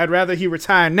like I'd rather he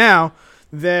retire now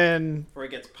than Before he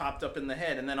gets popped up in the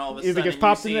head, and then all of a either sudden gets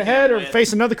popped you in see the head him or with-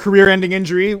 face another career-ending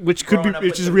injury, which could be, Growing up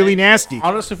which with is the really big- nasty.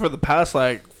 Honestly, for the past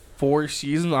like 4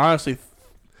 seasons, honestly,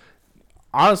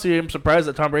 I'm surprised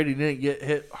that Tom Brady didn't get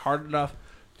hit hard enough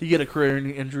to get a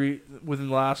career-ending injury within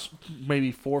the last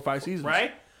maybe 4 or 5 seasons.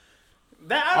 right?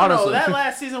 That I don't know. Honestly. That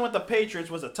last season with the Patriots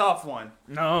was a tough one.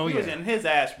 No, He was getting his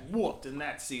ass whooped in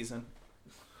that season.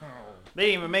 They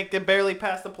didn't even make it barely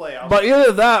past the playoffs. But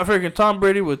either that, freaking Tom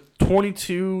Brady with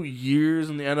 22 years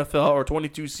in the NFL or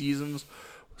 22 seasons,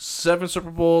 7 Super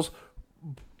Bowls,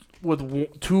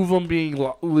 with 2 of them being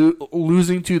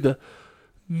losing to the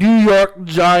New York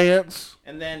Giants.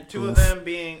 and then 2 of them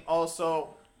being also,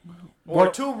 or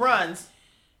 2 runs,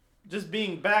 just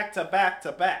being back to back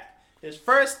to back. His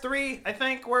first 3, I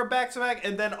think, were back to back,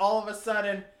 and then all of a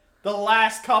sudden, the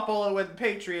last couple with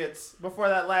Patriots before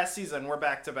that last season were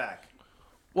back to back.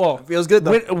 Well, feels good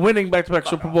though. Winning back-to-back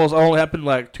Super Bowls only happened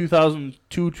like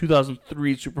 2002,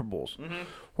 2003 Super Bowls.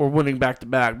 Or winning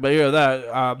back-to-back. But yeah, that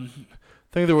I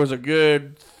think there was a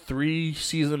good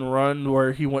 3-season run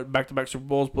where he went back-to-back Super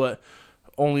Bowls, but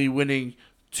only winning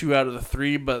 2 out of the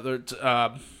 3. But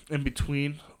in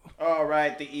between. Oh,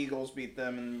 right. The Eagles beat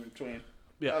them in between.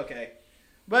 Yeah. Okay.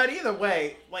 But either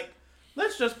way, like,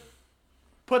 let's just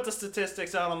put the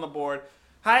statistics out on the board.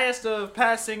 Highest of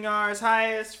passing yards,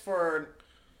 highest for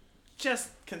just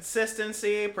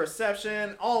consistency,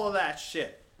 perception, all of that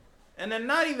shit. And then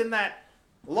not even that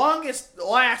longest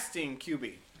lasting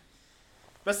QB.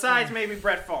 Besides maybe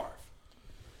Brett Favre.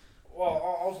 Well,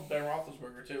 also Ben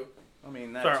Roethlisberger, too. I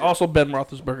mean, that's Sorry, also Ben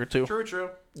Roethlisberger, too. true.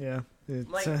 Yeah. It's,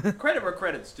 Like, credit where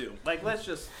credit's due. Like, let's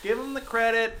just give him the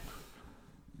credit.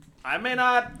 I may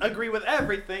not agree with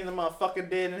everything the motherfucker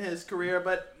did in his career,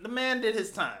 but the man did his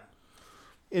time.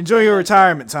 enjoy your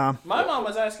retirement, Tom. My mom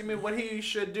was asking me what he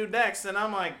should do next, and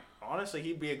I'm like, honestly,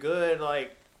 he'd be a good,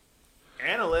 like,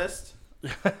 analyst.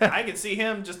 I could see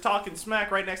him just talking smack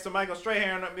right next to Michael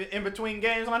Strahan in between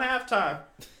games on halftime.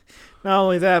 Not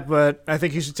only that, but I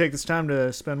think he should take this time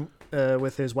to spend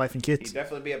with his wife and He'd kids.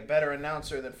 definitely be a better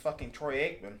announcer than fucking Troy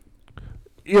Aikman.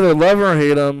 Either love or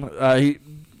hate him,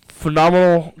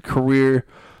 phenomenal career.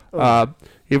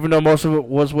 Even though most of it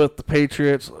was with the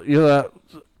Patriots,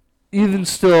 even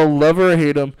still, love or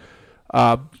hate him.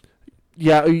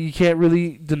 Yeah, you can't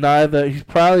really deny that he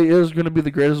probably is going to be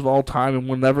the greatest of all time, and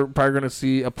we're never probably going to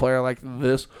see a player like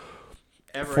this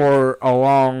Ever for a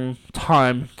long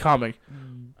time coming.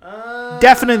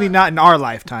 Definitely not in our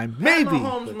lifetime. Maybe.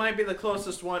 Mahomes might be the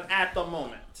closest one at the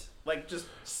moment. Like, just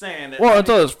saying it. Well,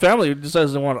 until his family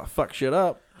decides they want to fuck shit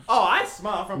up. Oh, I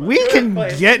smile from a We good can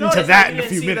place. get Notice into that we in a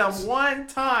didn't few see minutes. Them one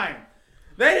time.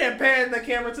 They didn't pan the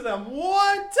camera to them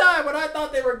one time when I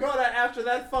thought they were gonna after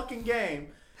that fucking game.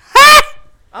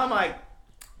 I'm like,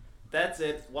 that's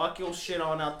it. Walk your shit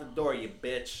on out the door, you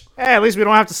bitch. Hey, at least we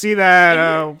don't have to see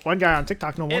that one guy on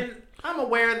TikTok no more. And I'm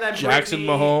aware that Jackson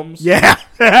Brittany, Mahomes. Yeah.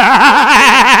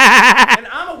 and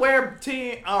I'm aware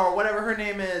or whatever her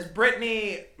name is,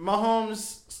 Brittany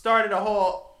Mahomes started a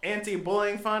whole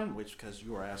anti-bullying fund, which because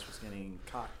your ass was getting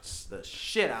cocked the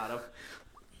shit out of.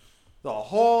 The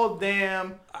whole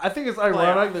damn I think it's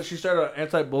ironic that she started an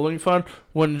anti-bullying fund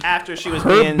when after she was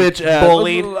her being bitch ass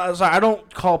bullied. I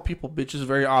don't call people bitches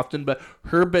very often, but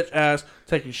her bitch ass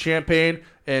taking champagne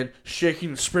and shaking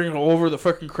and springing over the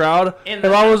fucking crowd. In If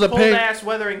I was the a cold pig, ass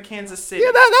weather in Kansas City.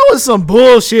 Yeah, that was some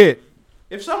bullshit.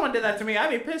 If someone did that to me, I'd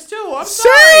be pissed too. I'm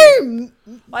sorry. Same.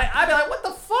 Like I'd be like, what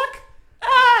the fuck?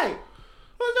 Hey,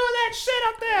 who's doing that shit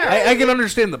up there? I can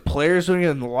understand the players doing it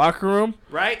in the locker room.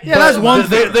 Right? Yeah, that's one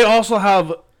thing. They also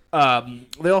have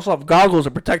goggles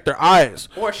to protect their eyes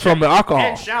Or from the alcohol.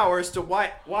 and showers to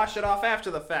wash it off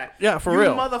after the fact. Yeah, for you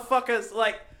real. motherfuckers,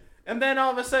 like, and then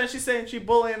all of a sudden she's saying she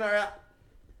bullying her.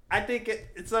 I think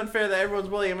it's unfair that everyone's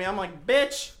bullying me. I'm like,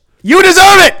 bitch. You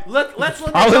deserve it. Let's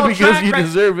look at Probably your because track you record.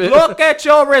 deserve it. Look at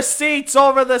your receipts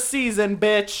over the season,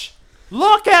 bitch.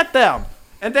 Look at them.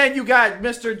 And then you got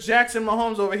Mr. Jackson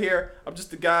Mahomes over here. I'm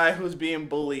just a guy who's being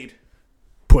bullied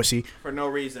Pussy. for no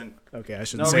reason. Okay, I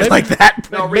shouldn't No say reason. it like that.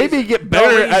 No Maybe reason. you get No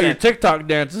better at reason. your TikTok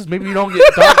dances. Maybe you don't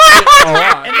get dog shit a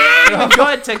lot. And they ain't even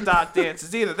good TikTok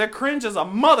dances either. They're cringe as a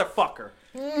motherfucker.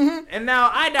 And now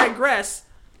I digress.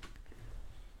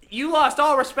 You lost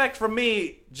all respect from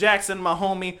me, Jackson, my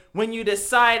homie, when you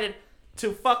decided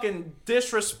to fucking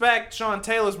disrespect Sean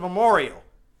Taylor's memorial.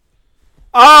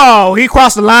 Oh, he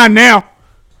crossed the line now.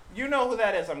 You know who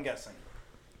that is, I'm guessing.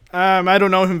 I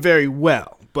don't know him very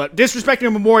well, but disrespecting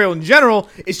a memorial in general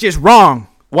is just wrong.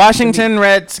 Washington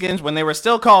Redskins, when they were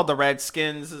still called the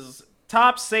Redskins, is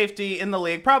top safety in the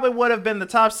league. Probably would have been the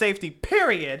top safety,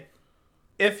 period,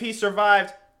 if he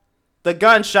survived the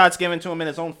gunshots given to him in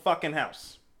his own fucking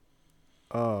house.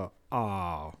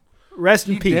 Rest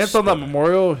in He peace. danced on that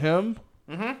memorial of him.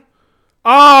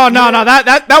 Oh no,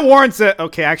 that warrants it.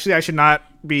 Okay, actually, I should not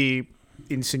be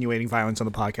insinuating violence on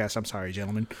the podcast. I'm sorry,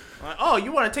 gentlemen. Oh,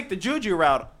 you want to take the juju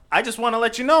route? I just want to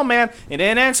let you know, man, it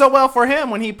didn't end so well for him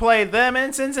when he played them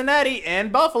in Cincinnati and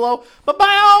Buffalo. But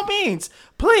by all means,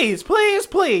 please, please,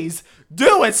 please,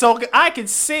 do it so I can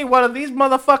see one of these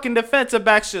motherfucking defensive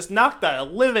backs just knock the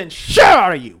living shit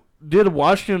out of you. Did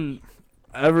Washington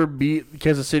ever beat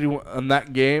Kansas City in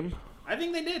that game I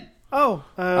think they did. Oh,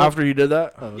 after he did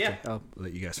that? okay. Yeah. I'll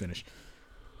let you guys finish.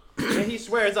 And he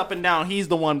swears up and down he's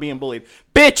the one being bullied.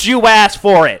 Bitch, you asked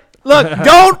for it. Look,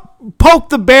 don't poke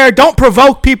the bear, don't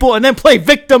provoke people, and then play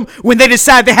victim when they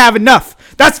decide they have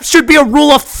enough. That should be a rule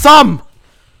of thumb.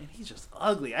 And he's just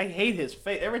ugly. I hate his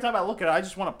face. Every time I look at it, I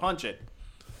just want to punch it.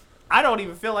 I don't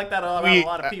even feel like that about a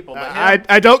lot of people. But him,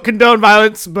 I don't condone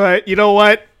violence, but you know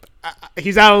what?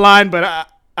 He's out of line, but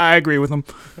I agree with him.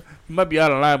 He might be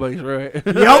out of line, but he's right.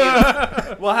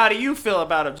 Yep. well, how do you feel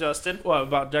about him, Justin? What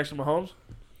about Jackson Mahomes?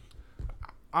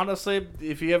 Honestly,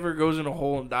 if he ever goes in a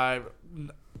hole and dive,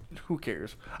 who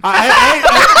cares?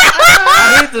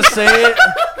 I hate to say it,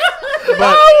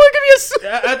 but look at you.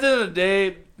 at the end of the day,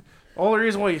 the only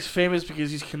reason why he's famous is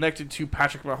because he's connected to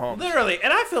Patrick Mahomes. Literally,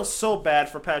 and I feel so bad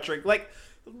for Patrick. Like,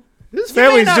 His you may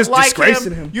family's not just like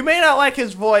disgracing him. You may not like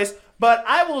his voice, but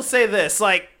I will say this: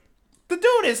 like, the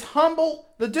dude is humble.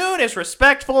 The dude is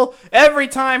respectful. Every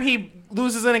time he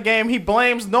loses in a game, he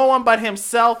blames no one but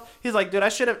himself. He's like, dude, I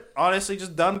should have honestly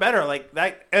just done better. Like,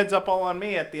 that ends up all on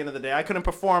me at the end of the day. I couldn't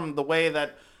perform the way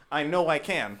that I know I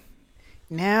can.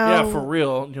 Now, Yeah, for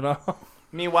real, you know.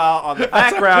 Meanwhile, on the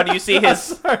background, you see his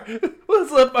Sorry,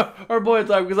 let's let our boy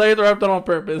talk because I interrupted on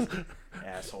purpose.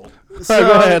 asshole. Sorry,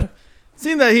 go ahead.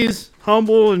 seeing that he's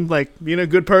humble and like being a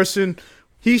good person,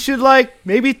 he should like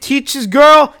maybe teach his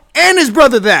girl and his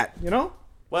brother that, you know,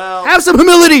 Well, have some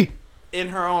humility. in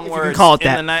her own you words, can call it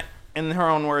that. In her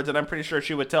own words, and I'm pretty sure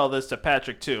she would tell this to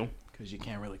Patrick too, because you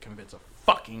can't really convince a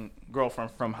fucking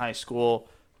girlfriend from high school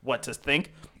what to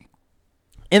think.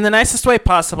 In the nicest way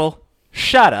possible,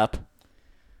 shut up.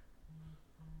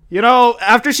 You know,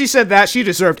 after she said that, she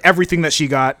deserved everything that she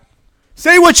got.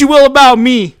 Say what you will about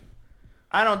me.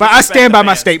 I don't. But I disrespect stand the by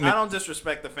my fans. statement. I don't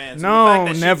disrespect the fans. No, the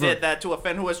fact that never. She did that to a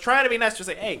fan who was trying to be nice to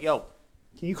say, "Hey, yo,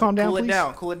 Can you calm down, cool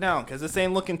please? it down, because this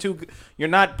ain't looking too. You're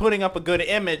not putting up a good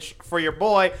image for your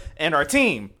boy and our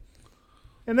team."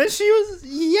 And then she was,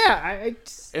 I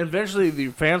Eventually, the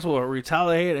fans will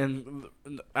retaliate, and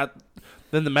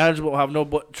then the manager will have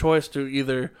no choice to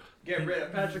either Get rid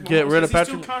of Patrick. Get rid of He's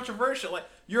Patrick- too controversial. Like,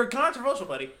 you're controversial,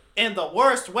 buddy, in the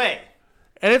worst way.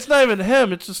 and it's not even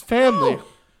him; it's his family. No.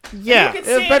 yeah. You can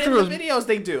see it Patrick in the was- videos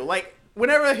they do. Like,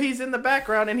 whenever he's in the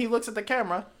background and he looks at the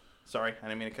camera. Sorry, I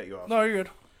didn't mean to cut you off. No, you're good.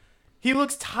 He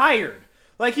looks tired.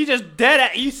 Like, he just dead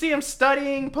at. You see him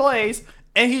studying plays,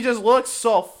 and he just looks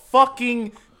so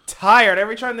fucking tired.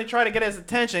 Every time they try to get his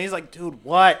attention, he's like, dude,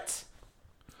 what?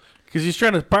 Because he's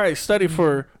trying to probably study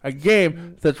for a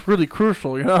game that's really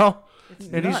crucial, you know?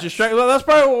 And he's nuts. distracted. Well, that's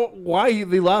probably why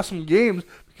they lost some games,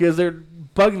 because they're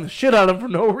bugging the shit out of him for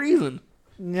no reason.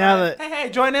 Now that Hey,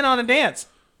 join in on the dance.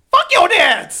 Fuck your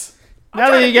dance! I'm now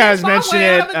trying that to you guys dance my mention way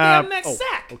out it, of the damn next oh,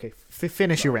 sack. okay,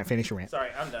 finish your rant. Finish your rant. Sorry,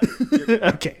 I'm done.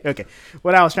 You're good. Okay.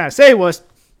 What I was trying to say was,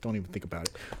 don't even think about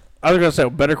it. I was going to say, a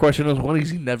better question is, when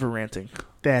is he never ranting?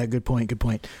 Yeah, good point.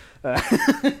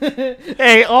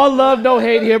 Hey, all love, no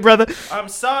hate here, brother. I'm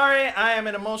sorry, I am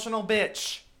an emotional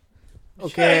bitch.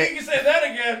 Okay. can say that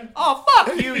again. Oh,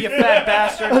 fuck you, you fat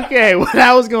bastard. Okay, what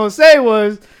I was gonna say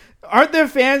was, aren't there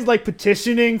fans like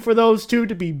petitioning for those two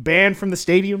to be banned from the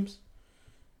stadiums?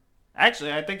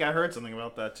 Actually, I think I heard something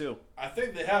about that, too. I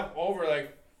think they have over,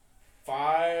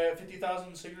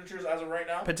 50,000 signatures as of right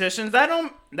now. Petitions that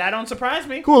don't surprise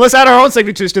me. Cool. Let's add our own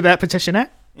signatures to that petition. Yeah.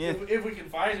 If we can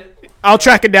find it. I'll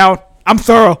track it down. I'm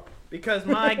thorough. Because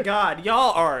my God,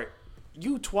 y'all are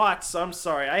you twats. I'm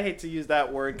sorry, I hate to use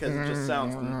that word because it just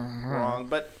sounds wrong,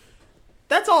 but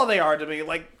that's all they are to me.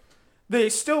 Like they're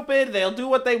stupid. They'll do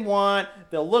what they want.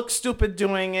 They'll look stupid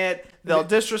doing it. They'll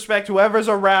disrespect whoever's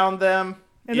around them,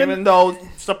 even though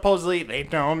supposedly they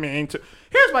don't mean to.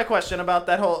 Here's my question about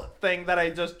that whole thing that I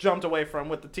just jumped away from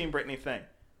with the Team Britney thing,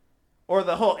 or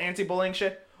the whole anti-bullying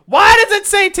shit. Why does it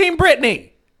say Team Britney?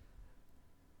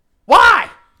 Why?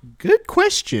 Good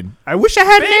question. I wish I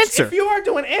had an Bitch, answer. if you are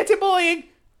doing anti-bullying,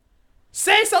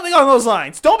 say something on those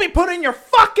lines. Don't be putting your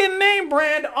fucking name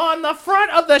brand on the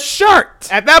front of the shirt.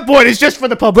 At that point, it's just for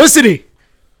the publicity.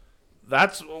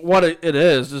 That's what it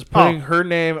is. Just putting her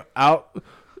name out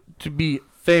to be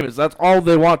famous. That's all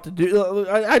they want to do.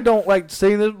 I don't like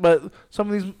saying this, but some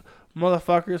of these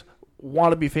motherfuckers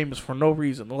want to be famous for no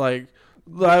reason. Like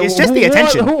it's just the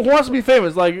attention. Who wants to be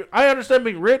famous? Like, I understand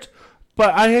being rich,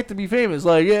 but I hate to be famous.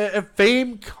 Like, if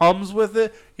fame comes with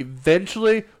it,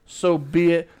 eventually, so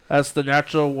be it. That's the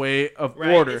natural way of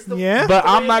order. Yeah. But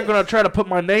I'm not going to try to put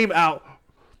my name out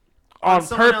on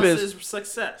someone purpose. else's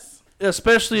success.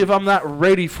 Especially if I'm not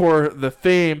ready for the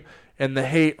fame and the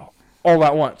hate all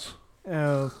at once.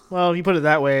 Oh, well, you put it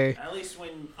that way. At least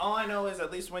all I know is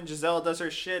at least when Giselle does her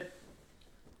shit,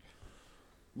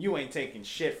 you ain't taking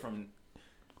shit from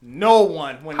no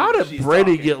one. How did she's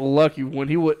Brady talking. get lucky when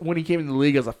he came in the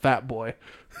league as a fat boy?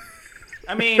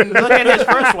 I mean, look at his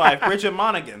first wife, Bridget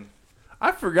Monaghan.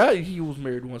 I forgot he was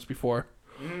married once before.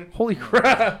 Holy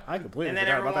crap! I completely And then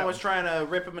everyone was trying to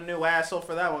rip him a new asshole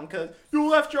for that one because you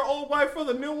left your old wife for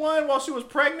the new one while she was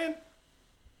pregnant.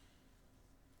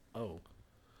 Oh.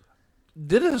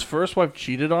 Did his first wife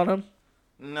cheated on him?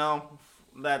 No,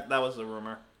 that was a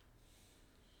rumor.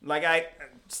 Like, I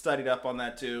studied up on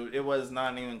that too. It was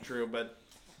not even true, but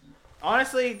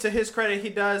honestly, to his credit, he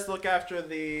does look after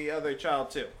the other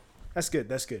child too. That's good.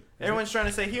 That's good. Everyone's trying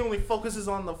to say he only focuses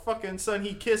on the fucking son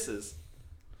he kisses.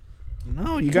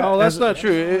 No, you got. No, that's not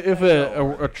true. If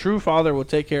a true father will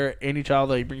take care of any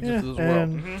child that he brings into this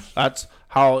world, that's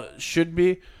how it should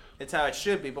be. It's how it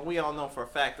should be, but we all know for a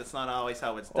fact that's not always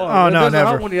how it's done. Oh, It no, doesn't never.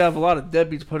 help when you have a lot of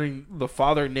deadbeats putting the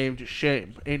father name to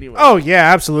shame. Anyway. Oh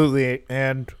yeah, absolutely.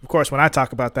 And of course, when I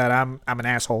talk about that, I'm an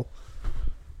asshole.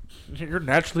 You're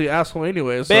naturally an asshole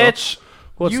anyway. So Bitch,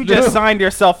 what's you new? just signed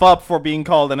yourself up for being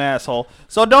called an asshole.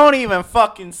 So don't even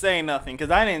fucking say nothing,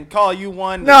 because I didn't call you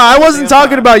one. No, I wasn't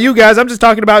talking about you guys. I'm just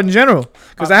talking about in general.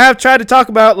 Because I have tried to talk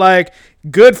about like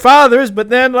good fathers, but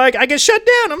then like I get shut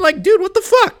down. I'm like, dude, what the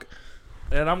fuck?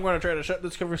 And I'm going to try to shut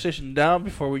this conversation down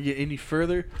before we get any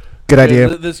further. Good idea.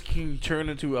 This can turn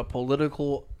into a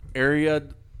political area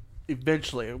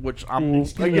eventually, which I'm...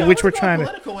 Which we're trying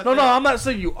to. No, I'm not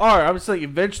saying you are. I'm saying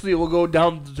eventually it will go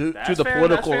down to the fair, political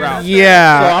that's fair. route.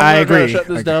 Yeah, So I'm I gonna try to agree. shut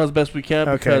this down as best we can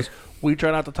Okay. because we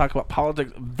try not to talk about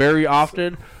politics very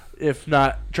often, if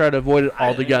not try to avoid it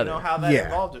I didn't even know altogether. how that Yeah.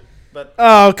 involved it. But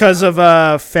Oh, because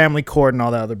of family court and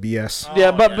all that other BS.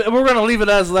 Yeah, but we're going to leave it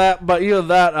as that. But you know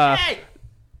that... hey,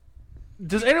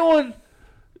 Does anyone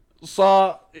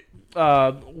saw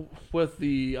with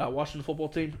the Washington football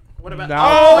team? What about- Now,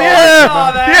 Oh, I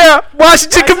saw that. Yeah,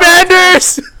 Washington I saw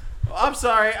Commanders. I'm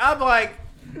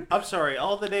sorry.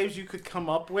 All the names you could come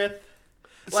up with.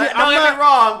 Like, I'm don't get not- me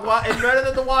wrong. It's better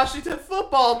than the Washington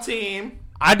football team.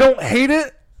 I don't hate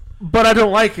it, but I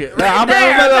don't like it. I'm I'm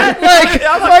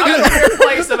in a weird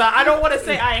place about. I don't want to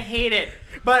say I hate it,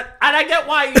 but and I get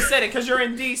why you said it because you're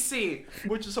in D.C.,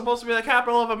 which is supposed to be the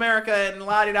capital of America, and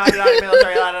la di da di da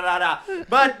military la da da da.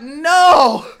 But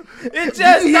no, it just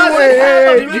doesn't have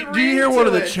a good do you hear ring one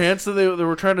to of the it. chants that they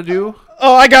were trying to do?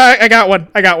 Oh, I got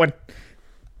one.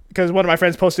 Because one of my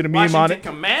friends posted a meme on Washington it.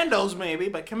 Commandos, maybe,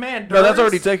 but Commanders. No, that's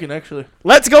already taken, actually.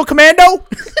 Let's go, Commando.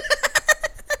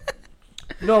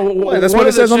 No, that's one what of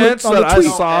it says the on the- chants on the that I tweet.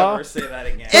 Don't saw. ever say that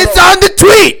again. It's on the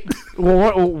tweet.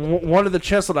 Well, one of the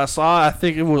chants that I saw, I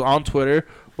think it was on Twitter,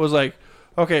 was like,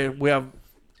 okay, we have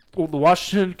the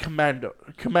Washington Commander.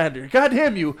 God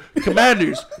damn you,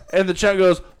 Commanders. And the chant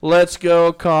goes, let's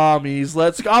go, commies.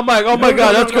 Let's go. I'm like, oh my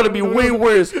God, that's going to be way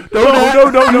worse. No,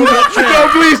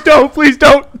 please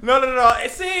don't. No.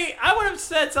 See, I would have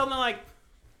said something like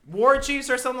War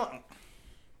Chiefs or something.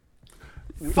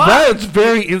 Fuck. That's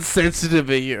very insensitive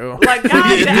of you. Like,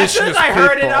 God, as Indigenous soon as I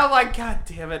heard it, people. I'm like, God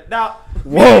damn it. Now,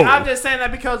 Whoa. I'm just saying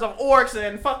that because of orcs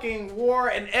and fucking war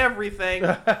and everything.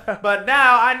 But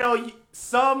now I know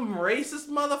some racist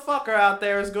motherfucker out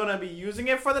there is going to be using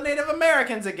it for the Native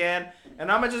Americans again.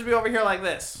 And I'm going to just be over here like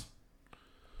this.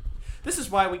 This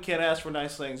is why we can't ask for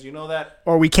nice things. You know that?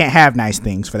 Or we can't have nice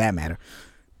things for that matter.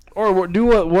 Or do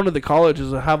what one of the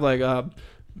colleges have like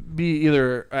be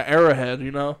either an arrowhead,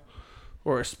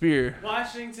 or a spear.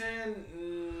 Washington.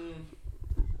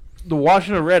 The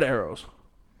Washington Red Arrows.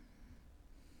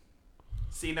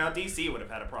 See, now DC would have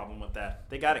had a problem with that.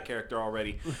 They got a character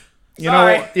already. You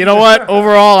know what?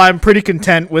 Overall, I'm pretty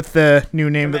content with the new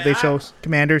name that they chose,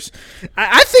 Commanders.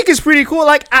 I think it's pretty cool.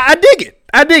 Like, I dig it.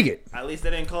 At least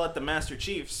they didn't call it the Master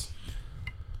Chiefs.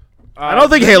 I don't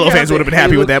think Halo fans would have been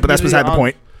happy with that, but that's beside the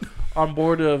point. On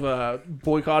board of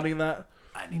boycotting that.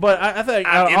 But I think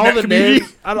out of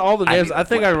all the names, I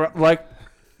think I like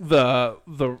the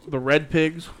Red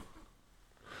Pigs.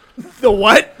 The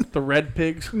what? The Red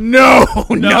Pigs. No.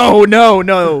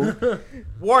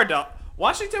 War Dog.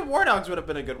 Washington War Dogs would have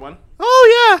been a good one.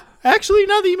 Oh yeah, actually,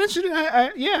 now that you mentioned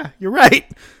it, yeah, you're right.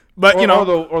 But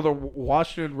or the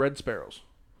Washington Red Sparrows.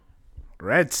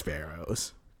 Red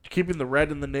Sparrows. Keeping the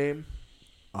red in the name.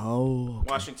 Oh. Okay.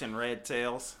 Washington Red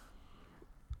Tails.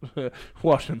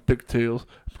 Washington Pigtails,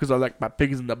 because I like my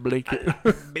pigs in the blanket.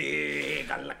 Big,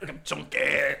 I like them chunky.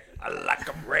 I like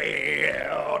them red.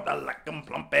 I like them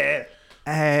plumpy.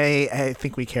 I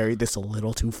think we carried this a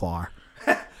little too far.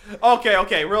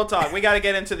 Okay, real talk. We got to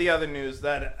get into the other news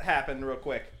that happened real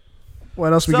quick.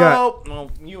 What else we got?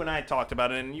 Well, you and I talked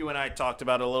about it, and you and I talked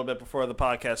about it a little bit before the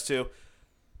podcast, too.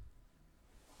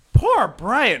 Poor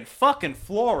Brian fucking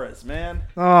Flores, man.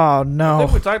 Oh I no.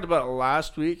 think we talked about it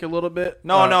last week a little bit. It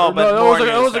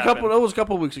was a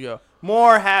couple weeks ago.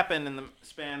 More happened in the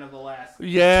span of the last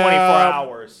 24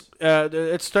 hours.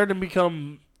 It's starting to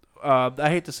become. I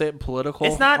hate to say it, political.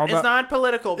 It's not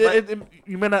political, but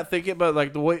you may not think it, but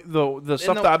like the way the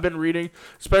stuff that I've been reading,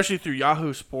 especially through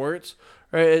Yahoo Sports,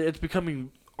 right? It's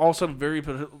becoming all of a sudden very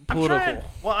political.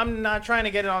 I'm not trying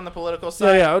to get it on the political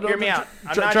side. Yeah. Hear me out.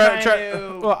 I'm not trying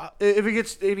to. Well, if it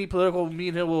gets any political, me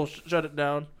and him will shut it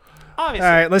down. Obviously.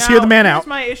 All right, let's hear the man out. Here's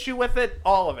my issue with it,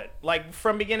 all of it, like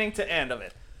from beginning to end of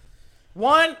it.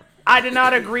 One, I did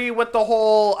not agree with the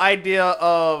whole idea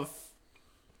of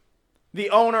the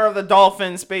owner of the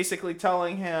Dolphins basically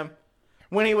telling him,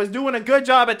 when he was doing a good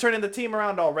job at turning the team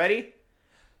around already,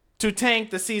 to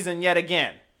tank the season yet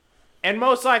again. And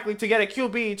most likely to get a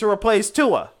QB to replace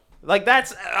Tua. Like,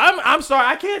 I'm sorry,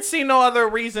 I can't see no other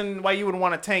reason why you would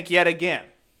want to tank yet again.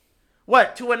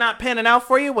 What, Tua not panning out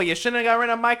for you? Well, you shouldn't have got rid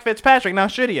of Mike Fitzpatrick, now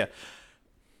should you?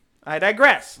 I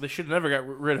digress. They should have never got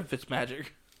rid of Fitzmagic.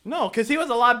 No, because he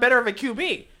was a lot better of a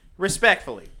QB,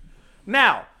 respectfully.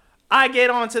 Now, I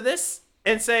get onto this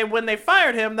and say when they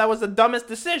fired him, that was the dumbest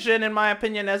decision, in my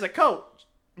opinion, as a coach.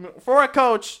 For a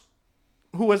coach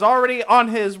who was already on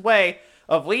his way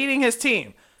of leading his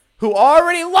team, who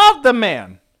already loved the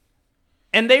man.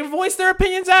 And they voiced their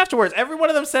opinions afterwards. Every one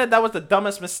of them said that was the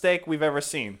dumbest mistake we've ever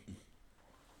seen.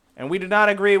 And we do not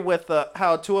agree with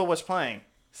how Tua was playing,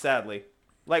 sadly.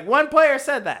 Like, one player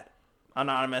said that.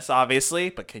 Anonymous, obviously,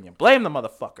 but can you blame the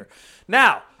motherfucker?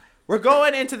 Now, we're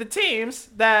going into the teams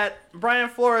that Brian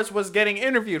Flores was getting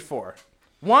interviewed for.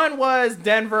 One was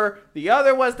Denver. The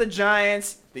other was the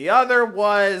Giants. The other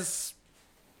was...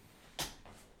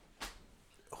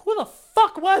 Who the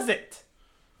fuck was it?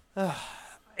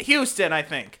 Houston, I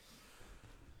think.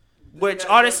 Which,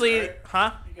 honestly... Denver, right?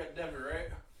 Huh? You got Denver, right?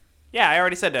 Yeah, I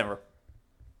already said Denver.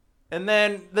 And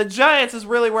then the Giants is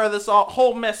really where this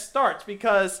whole mess starts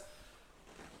because...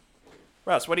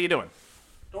 Russ, what are you doing?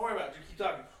 Don't worry about it. Just keep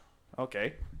talking.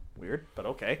 Okay. Weird, but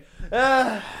okay.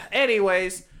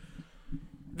 Anyways,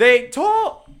 they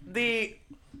told the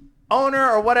owner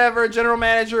or whatever, general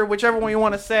manager, whichever one you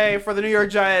want to say, for the New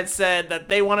York Giants said that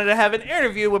they wanted to have an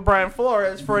interview with Brian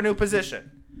Flores for a new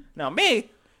position. Now, me,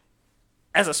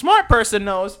 as a smart person,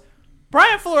 knows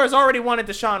Brian Flores already wanted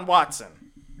Deshaun Watson.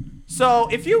 So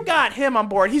if you got him on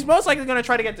board, he's most likely going to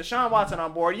try to get Deshaun Watson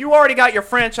on board. You already got your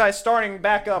franchise starting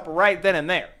back up right then and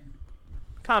there.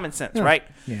 Common sense, right?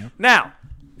 Yeah. Now,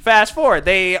 fast forward.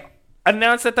 They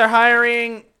announced that they're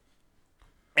hiring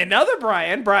another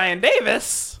Brian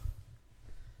Davis.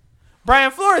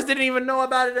 Brian Flores didn't even know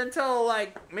about it until,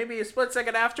 like, maybe a split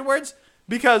second afterwards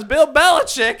because Bill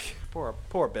Belichick,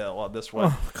 poor Bill on this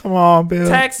one, Come on, Bill.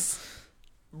 texts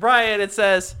Brian and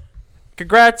says,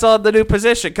 "Congrats on the new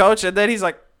position, coach." And then he's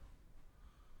like,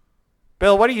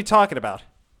 "Bill, what are you talking about?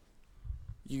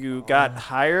 You got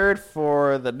hired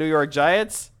for the New York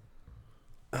Giants?"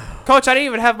 "Coach, I didn't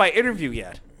even have my interview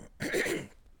yet."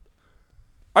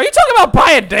 "Are you talking about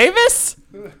Brian Davis?"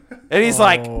 And he's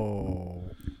like,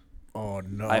 Oh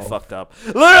no. "I fucked up."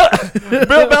 Literally,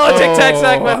 Bill Belichick text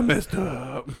segment. I messed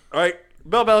up. All right,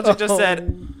 Bill Belichick just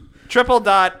said, triple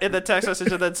dot in the text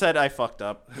message and then said, I fucked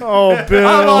up. Oh, Bill.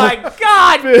 I'm like,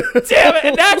 God damn it.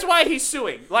 And that's why he's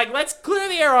suing. Like, let's clear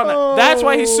the air on that. That's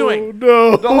why he's suing.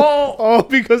 No. The whole, all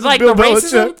because like, of the Bill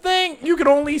racism Belichick. thing, you can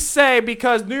only say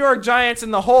because New York Giants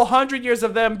in the whole 100 years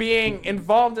of them being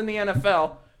involved in the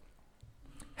NFL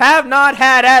have not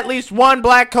had at least one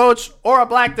black coach or a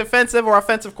black defensive or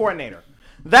offensive coordinator.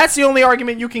 That's the only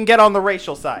argument you can get on the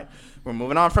racial side. We're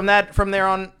moving on from there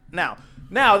on now.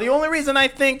 Now, the only reason I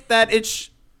think that it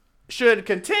should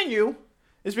continue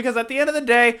is because at the end of the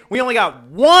day, we only got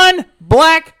one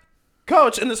black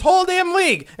coach in this whole damn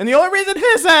league. And the only reason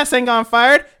his ass ain't gone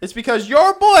fired is because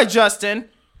your boy, Justin,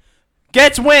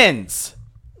 gets wins.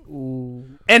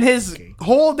 Ooh. And his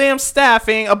whole damn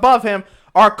staffing above him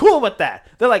are cool with that.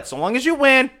 They're like, so long as you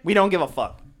win, we don't give a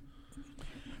fuck.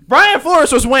 Brian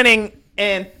Flores was winning,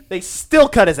 and they still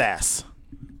cut his ass.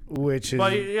 Which is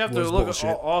But you have to look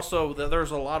bullshit. also that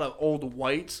there's a lot of old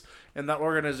whites in that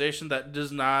organization that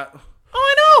does not.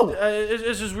 Oh, I know.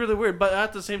 It's just really weird. But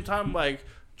at the same time, like,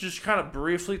 just kind of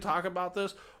briefly talk about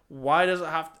this. Why does it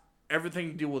have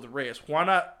everything to deal with race? Why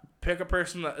not pick a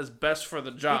person that is best for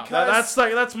the job?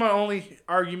 That's my only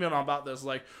argument about this.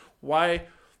 Like, why?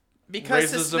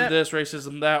 Because racism this,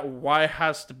 racism that. Why it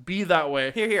has to be that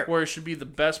way? Here. Where it should be the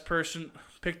best person.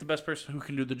 Pick the best person who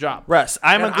can do the job. Russ,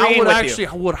 I'm And agreeing with I would you.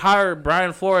 actually would hire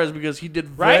Brian Flores because he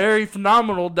did Right? very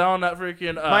phenomenal down that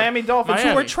freaking Miami Dolphins, who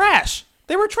were Miami. trash.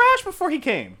 They were trash before he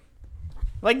came.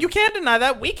 Like, you can't deny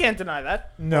that. We can't deny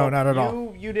that. No, not at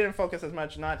all. You didn't focus as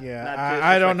much. Not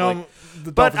I don't know.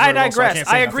 The But Dolphins I very well, so digress. can't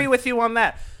say I agree nothing. with you on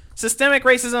that. Systemic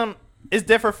racism is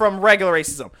different from regular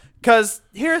racism. Because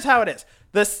here's how it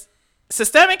is.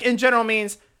 Systemic in general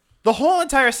means the whole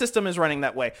entire system is running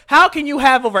that way. How can you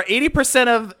have over 80%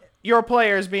 of your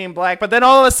players being black, but then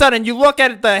all of a sudden you look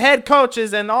at the head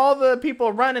coaches and all the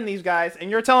people running these guys,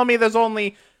 and you're telling me there's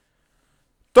only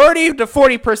 30 to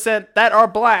 40% that are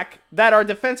black, that are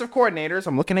defensive coordinators.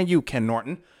 I'm looking at you, Ken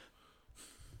Norton.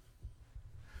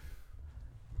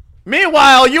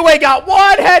 Meanwhile, you ain't got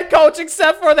one head coach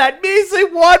except for that measly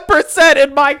 1%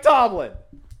 in Mike Tomlin.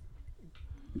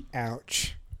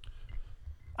 Ouch.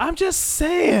 I'm just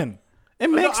saying. It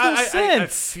makes no I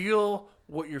sense. feel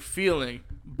what you're feeling,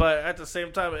 but at the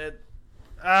same time,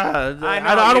 I I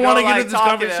don't want to get into this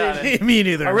talking about conversation. Me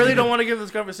neither. I really don't want to get into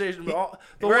this conversation. But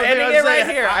the We're one thing ending I'd it say,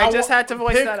 right here. I just had to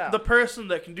voice pick that out. the person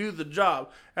that can do the job.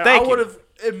 And Thank I you. would have,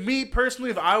 me personally,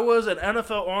 if I was an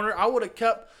NFL owner, I would have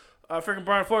kept freaking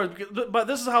Brian Flores. But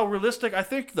this is how realistic I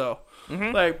think, though.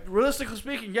 Mm-hmm. Like, realistically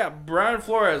speaking, yeah, Brian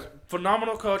Flores,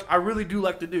 phenomenal coach. I really do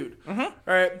like the dude. Mm-hmm. All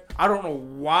right. I don't know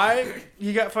why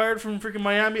he got fired from freaking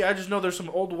Miami. I just know there's some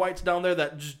old whites down there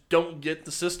that just don't get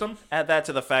the system. Add that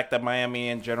to the fact that Miami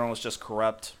in general is just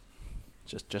corrupt.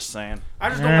 Just saying. I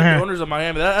just don't like the owners of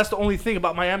Miami. That's the only thing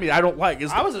about Miami I don't like.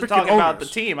 Is I was just freaking talking about the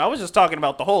owners. team. I was just talking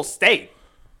about the whole state.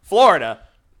 Florida.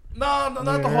 No,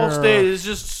 not the whole state. It's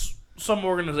just some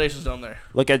organizations down there.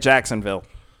 Look at Jacksonville.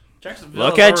 Jacksonville.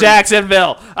 Look at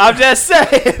Jacksonville. I'm just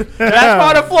saying. That's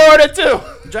part of Florida, too.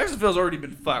 Jacksonville's already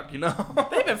been fucked, you know?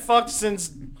 They've been fucked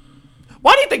since...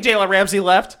 Why do you think Jalen Ramsey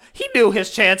left? He knew his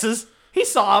chances. He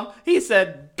saw him. He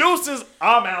said, deuces,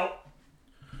 I'm out.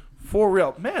 For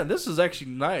real. Man, this is actually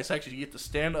nice. Actually, you get to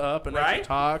stand up and actually Right?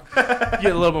 talk.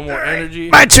 Get a little bit more energy.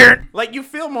 My turn. Like, you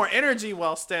feel more energy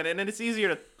while standing, and it's easier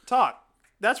to talk.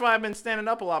 That's why I've been standing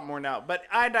up a lot more now. But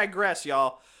I digress,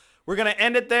 y'all. We're going to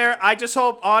end it there. I just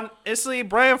hope, honestly,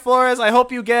 Brian Flores, I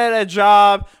hope you get a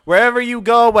job wherever you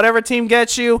go, whatever team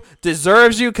gets you,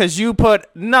 deserves you because you put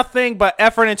nothing but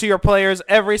effort into your players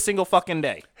every single fucking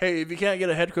day. Hey, if you can't get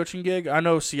a head coaching gig, I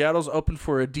know Seattle's open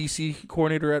for a DC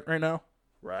coordinator right now.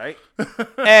 Right?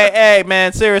 hey,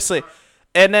 man, seriously.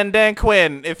 And then Dan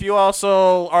Quinn, if you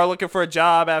also are looking for a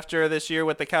job after this year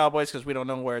with the Cowboys, because we don't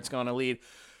know where it's going to lead,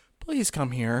 please come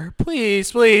here.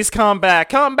 Please come back.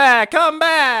 Come back,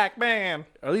 man.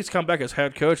 Or at least come back as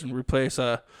head coach and replace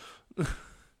We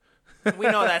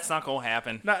know that's not going to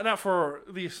happen. not for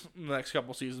at least the next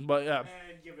couple seasons, but yeah.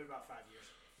 Give it about 5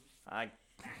 years.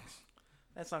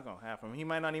 That's not going to happen. He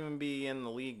might not even be in the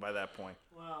league by that point.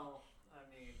 Well, I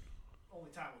mean,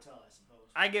 only time will tell, I suppose.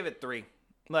 I give it 3.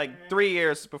 Like 3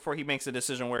 years before he makes a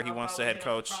decision where he wants to head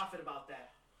coach. Profit about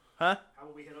that. Huh? How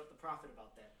will we hit up the profit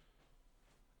about that?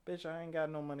 Bitch, I ain't got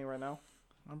no money right now.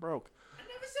 I'm broke. I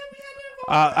never said we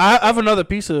had to I have another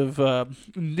piece of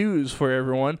news for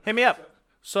everyone. Hit me up.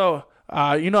 So,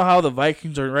 you know how the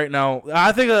Vikings are right now.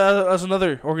 I think that's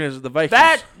another organization, the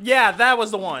Vikings. That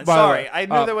was the one. By the Sorry, way, I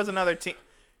knew there was another team.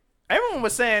 Everyone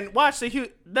was saying, watch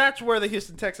that's where the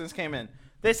Houston Texans came in.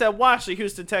 They said, watch the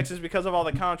Houston Texans because of all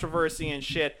the controversy and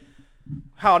shit.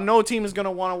 how no team is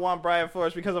gonna want Brian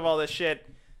Flores because of all this shit.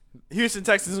 Houston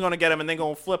Texans is gonna get him, and they're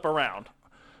gonna flip around.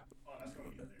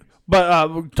 But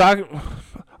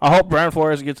I hope Brian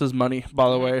Flores gets his money. By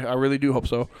the way, I really do hope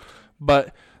so.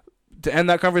 But to end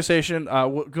that conversation,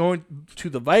 going to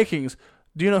the Vikings.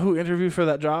 Do you know who interviewed for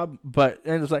that job?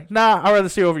 And it's like, nah, I'd rather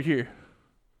stay over here.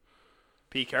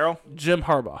 Pete Carroll, Jim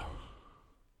Harbaugh.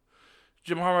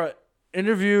 Jim Harbaugh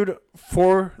interviewed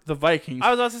for the Vikings.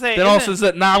 I was about to say. Then also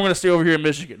said, nah, I'm going to stay over here in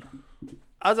Michigan.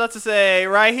 I was about to say,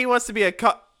 right? He wants to be a.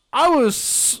 I was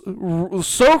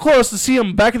so close to see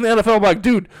him back in the NFL. I'm like,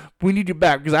 dude, we need you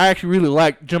back because I actually really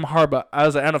like Jim Harbaugh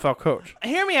as an NFL coach.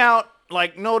 Hear me out.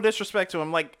 Like, no disrespect to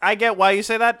him. Like, I get why you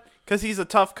say that because he's a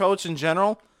tough coach in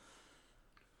general.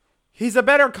 He's a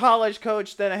better college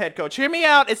coach than a head coach. Hear me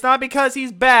out. It's not because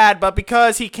he's bad, but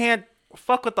because he can't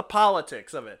fuck with the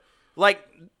politics of it. Like,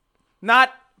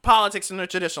 not politics in the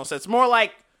traditional sense. More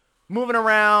like moving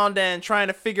around and trying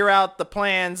to figure out the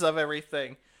plans of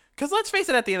everything. Because let's face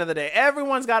it, at the end of the day,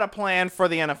 everyone's got a plan for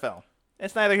the NFL.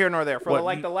 It's neither here nor there. For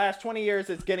the last 20 years,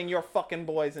 it's getting your fucking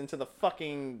boys into the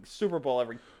fucking Super Bowl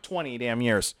every 20 damn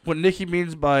years. What Nicky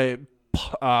means by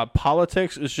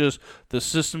politics is just the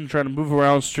system trying to move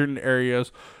around certain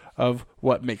areas of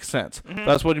what makes sense. Mm-hmm.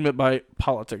 That's what he meant by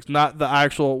politics, not the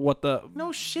actual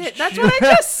No shit. That's what I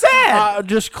just said.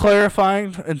 Just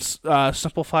clarifying and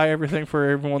simplify everything for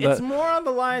everyone. It's more on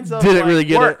the lines of didn't really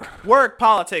get work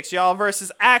politics, y'all,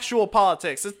 versus actual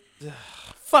politics.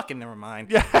 Fucking never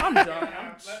mind. Yeah. I'm done.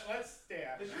 Let's stay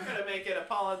out. You're gonna make it a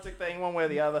politic thing one way or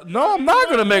the other. No, I'm not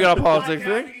gonna make it a politics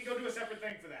thing. We can go do a separate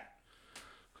thing for that.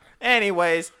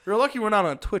 Anyways, you're lucky we're not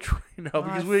on Twitch right now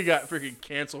because we got freaking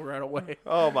canceled right away.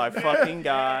 Oh my fucking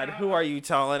god! Who are you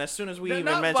telling? As soon as we They're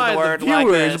even not mention by the word the viewers,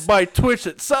 like this, by Twitch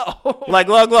itself. like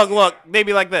look,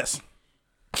 maybe like this.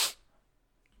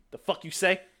 The fuck you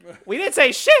say? We didn't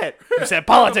say shit. You said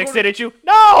politics, didn't you?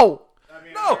 No. I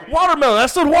mean, No, watermelon. That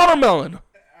said watermelon.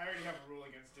 I already have a rule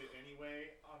against it anyway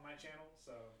on my channel,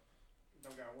 so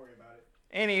don't gotta worry about it.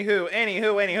 Anywho,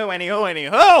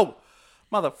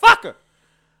 motherfucker.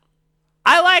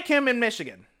 I like him in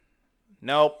Michigan.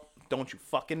 Nope, don't you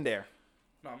fucking dare.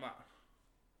 No, I'm not.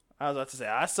 I was about to say,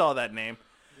 I saw that name.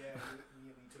 Yeah,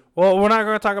 me too. Well, we're not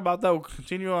going to talk about that. We'll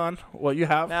continue on what you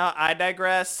have. Now, I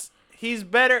digress. He's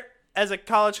better as a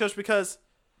college coach because,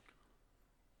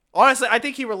 honestly, I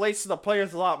think he relates to the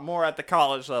players a lot more at the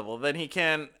college level than he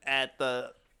can at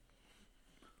the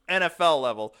NFL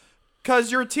level.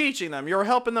 Because you're teaching them. You're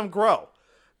helping them grow.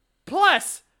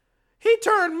 Plus, he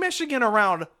turned Michigan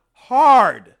around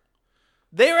hard.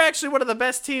 They were actually one of the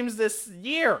best teams this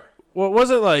year. Well, was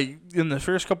it like in the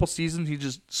first couple seasons he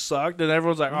just sucked and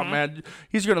everyone's like, oh man,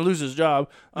 he's going to lose his job.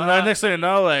 And then next thing you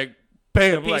know, like,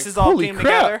 bam, The pieces like, all holy came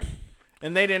crap. together.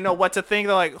 And they didn't know what to think.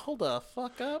 They're like, hold the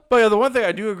fuck up. But yeah, the one thing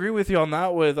I do agree with you on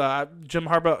that with Jim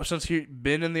Harbaugh, since he's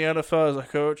been in the NFL as a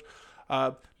coach,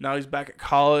 now he's back at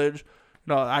college.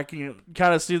 You know, I can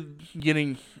kind of see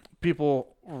getting people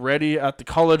ready at the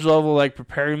college level, like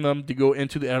preparing them to go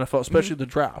into the NFL, especially the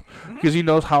draft, because he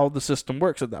knows how the system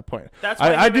works at that point. That's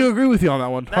why I do agree with you on that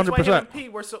one, 100%. That's why him and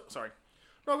Pete were so... Sorry.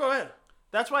 No, go ahead.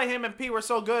 That's why him and Pete were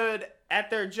so good at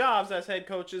their jobs as head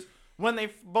coaches when they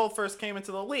both first came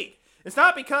into the league. It's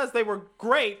not because they were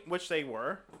great, which they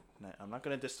were. I'm not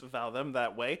going to disavow them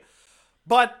that way.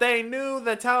 But they knew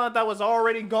the talent that was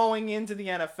already going into the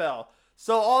NFL.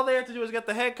 So all they had to do was get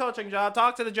the head coaching job,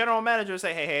 talk to the general manager, and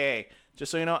say, hey,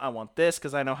 just so you know, I want this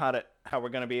because I know how we're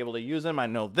going to be able to use him. I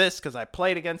know this because I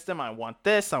played against him. I want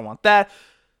this. I want that.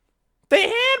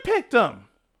 They handpicked him.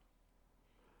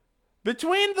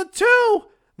 Between the two,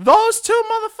 those two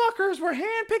motherfuckers were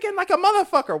handpicking like a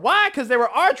motherfucker. Why? Because they were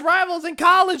arch rivals in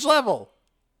college level.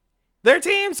 Their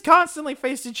teams constantly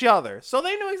faced each other. So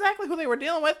they knew exactly who they were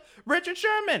dealing with. Richard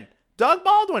Sherman, Doug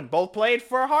Baldwin, both played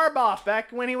for Harbaugh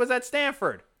back when he was at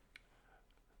Stanford.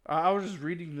 I was just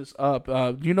reading this up.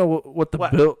 Do you know what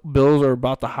the Bills are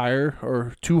about to hire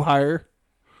or to hire?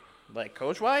 Like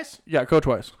coach-wise? Yeah,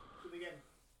 coach-wise.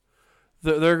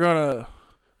 They're going to...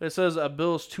 It says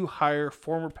Bills to hire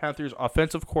former Panthers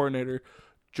offensive coordinator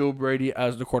Joe Brady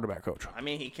as the quarterback coach. I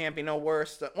mean, he can't be no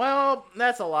worse. Well,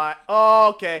 that's a lot. Oh,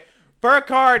 okay.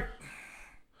 Burkhardt.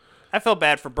 I feel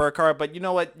bad for Burkhardt, but you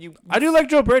know what? I do like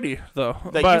Joe Brady, though.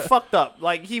 You fucked up.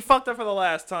 Like, he fucked up for the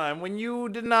last time. When you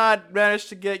did not manage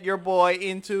to get your boy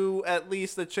into at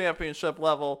least the championship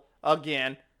level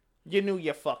again, you knew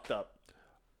you fucked up.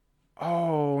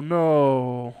 Oh,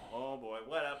 no. Oh, boy.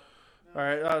 What up? All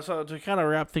right, so to kind of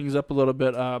wrap things up a little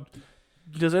bit,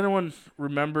 does anyone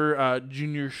remember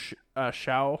Junior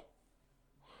Shao?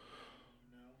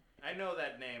 No. I know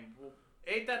that name.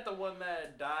 Ain't that the one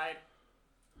that died?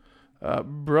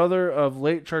 Brother of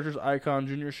late Chargers icon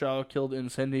Junior Shaw killed in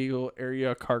San Diego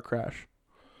area car crash.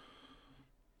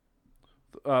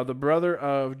 The brother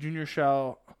of Junior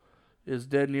Shaw is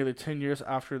dead nearly 10 years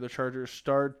after the Chargers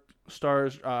star's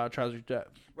tragic death.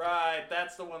 Right,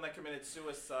 that's the one that committed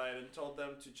suicide and told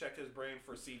them to check his brain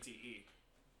for CTE.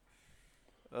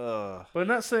 But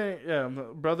not saying,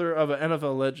 brother of an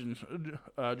NFL legend,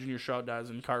 Junior Shaw dies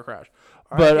in car crash.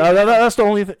 But that's the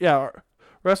only thing. Yeah,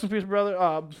 rest in peace, brother.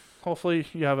 Hopefully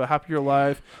you have a happier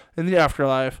life in the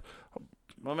afterlife.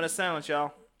 Moment of silence,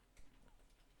 y'all.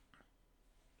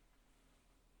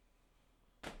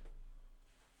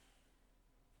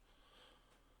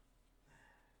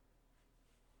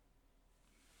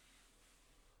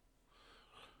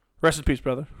 Rest in peace,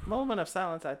 brother. Moment of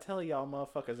silence, I tell y'all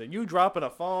motherfuckers. Are you dropping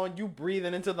a phone? You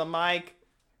breathing into the mic?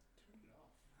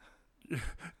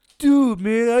 Dude,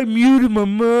 man, I muted my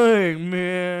mic,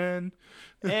 man.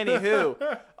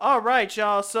 Anywho. All right,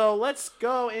 y'all. So let's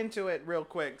go into it real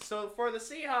quick. So for the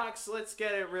Seahawks, let's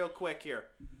get it real quick here.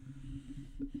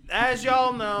 As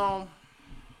y'all know,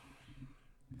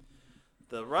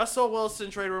 the Russell Wilson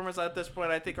trade rumors at this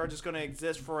point, I think, are just going to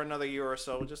exist for another year or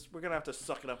so. We're going to have to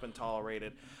suck it up and tolerate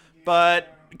it.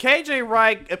 But KJ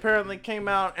Wright apparently came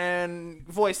out and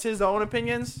voiced his own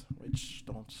opinions, which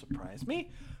don't surprise me.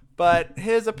 But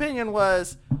his opinion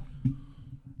was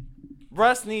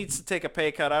Russ needs to take a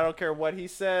pay cut. I don't care what he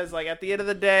says. Like, at the end of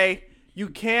the day, you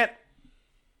can't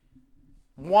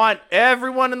want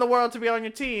everyone in the world to be on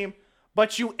your team,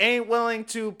 but you ain't willing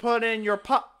to put in your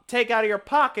take out of your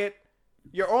pocket,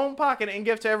 your own pocket, and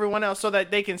give to everyone else so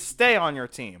that they can stay on your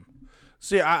team.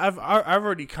 See, I've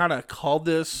already kind of called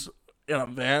this in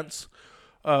advance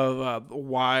of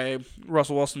why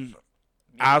Russell Wilson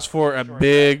asked for a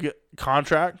big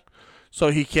contract, so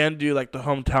he can do like the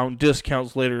hometown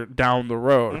discounts later down the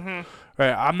road. Mm-hmm.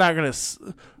 Right? I'm not gonna.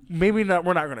 Maybe not.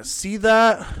 We're not gonna see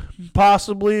that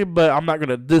possibly, but I'm not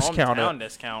gonna discount hometown it.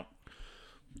 Discount.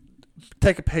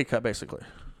 Take a pay cut, basically.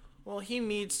 Well, he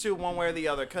needs to one way or the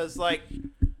other, cause like,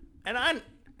 and I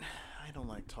don't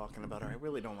like talking about her. I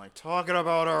really don't like talking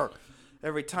about her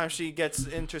every time she gets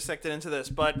intersected into this.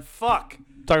 But fuck.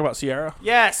 Talk about Sierra.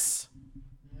 Yes.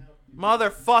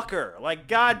 Motherfucker. Like,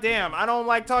 goddamn. I don't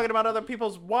like talking about other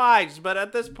people's wives, but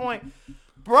at this point,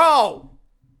 bro,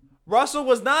 Russell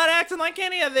was not acting like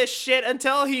any of this shit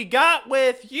until he got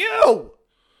with you.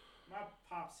 My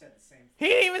pop said the same thing. He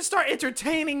didn't even start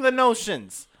entertaining the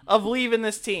notions of leaving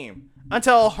this team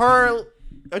until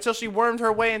she wormed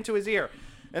her way into his ear.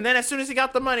 And then as soon as he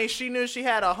got the money, she knew she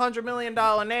had a $100 million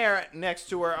heir next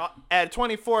to her at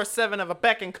 24/7 of a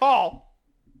beck and call.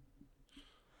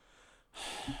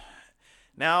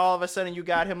 Now all of a sudden you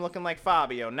got him looking like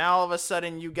Fabio. Now all of a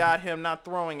sudden you got him not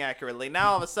throwing accurately.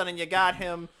 Now all of a sudden you got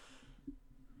him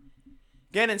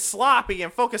getting sloppy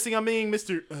and focusing on being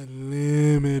Mr.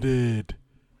 Unlimited.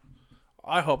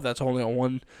 I hope that's only a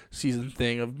one-season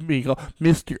thing of being called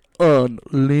Mr. Unlimited.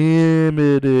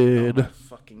 Oh my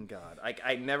fucking God.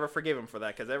 I never forgive him for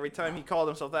that, because every time he called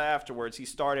himself that afterwards, he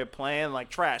started playing like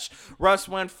trash. Russ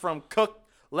went from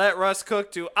let Russ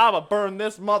cook to I'ma burn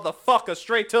this motherfucker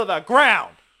straight to the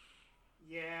ground.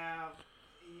 Yeah,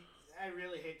 I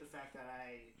really hate the fact that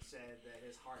I said that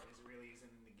his heart really isn't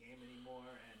in the game anymore.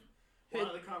 And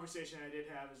one of the conversation I did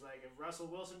have is like, if Russell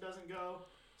Wilson doesn't go,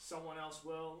 someone else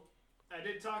will. I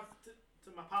did talk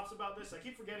to my pops about this. I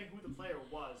keep forgetting who the player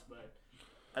was, but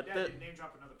I did name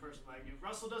drop another person. Like, if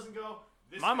Russell doesn't go,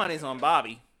 my money's on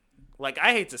Bobby. Like,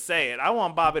 I hate to say it, I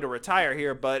want Bobby to retire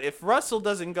here, but if Russell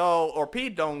doesn't go or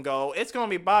Pete don't go, it's going to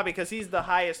be Bobby, because he's the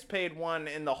highest paid one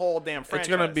in the whole damn franchise.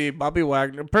 It's going to be Bobby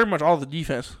Wagner. Pretty much all the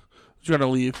defense is going to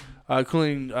leave,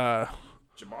 including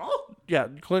Jamal? Yeah,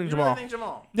 including Jamal. I think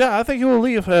Jamal. Yeah, I think he will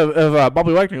leave if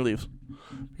Bobby Wagner leaves.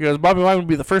 Because Bobby Wagner will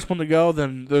be the first one to go,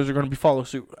 then those are going to be follow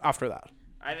suit after that.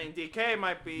 I think DK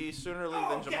might be sooner leave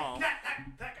than Jamal. That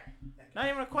guy. Not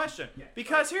even a question.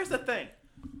 Because here's the thing.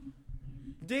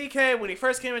 DK, when he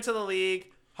first came into the league,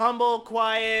 humble,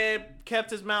 quiet,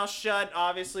 kept his mouth shut,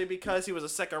 obviously because he was a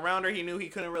second rounder. He knew he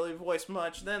couldn't really voice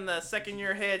much. Then the second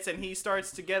year hits and he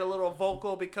starts to get a little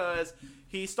vocal because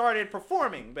he started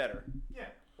performing better. Yeah.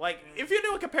 Like, if you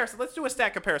do a comparison, let's do a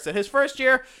stat comparison. His first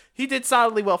year, he did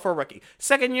solidly well for a rookie.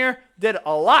 Second year, did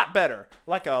a lot better,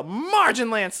 like a margin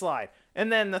landslide.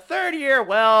 And then the third year,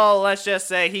 well, let's just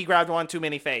say he grabbed one too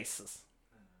many faces.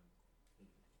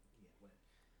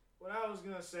 What I was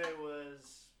going to say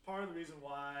was part of the reason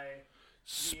why...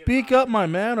 Speak up, my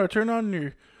man, or turn on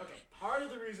your... Okay, part of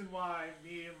the reason why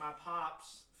me and my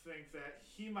pops think that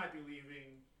he might be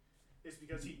leaving is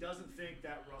because he doesn't think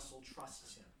that Russell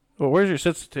trusts him. Well, where's your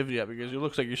sensitivity at? Because it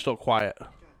looks like you're still quiet. God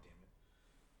damn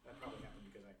it. That probably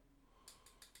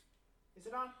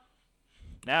it on?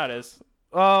 Now it is.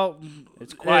 Well,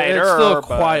 It's quieter. It's still but-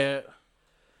 quiet.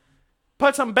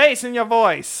 Put some bass in your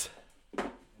voice. Oh,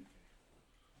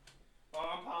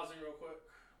 I'm pausing real quick.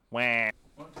 Wah.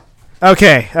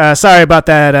 Okay, sorry about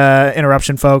that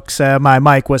interruption, folks. My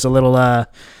mic was a little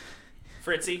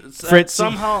Fritzy. Fritzy.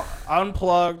 Somehow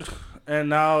unplugged, and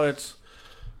now it's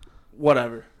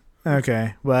whatever.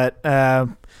 okay. But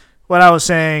what I was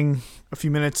saying a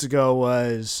few minutes ago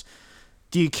was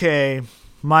DK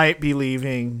might be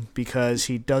leaving because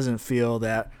he doesn't feel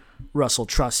that Russell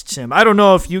trusts him. I don't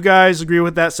know if you guys agree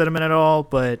with that sentiment at all,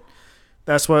 but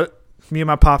that's what me and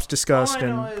my pops discussed, All I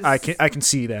and know is- I can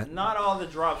see that. Not all the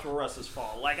drops were Russ's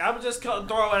fault. Like, I would just throw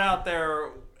it out there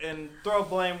and throw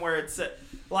blame where it's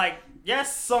like,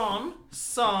 yes,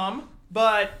 some,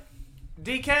 but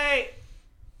DK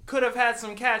could have had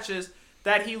some catches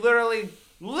that he literally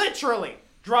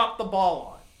dropped the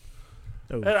ball on.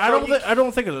 And I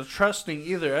don't think it's a trusting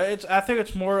either. I think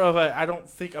it's more of a I don't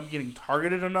think I'm getting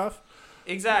targeted enough.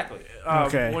 Exactly.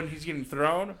 Okay. When he's getting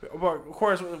thrown. But of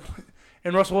course,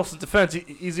 in Russell Wilson's defense,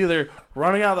 he's either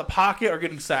running out of the pocket or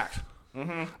getting sacked.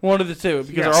 Mm-hmm. One of the two,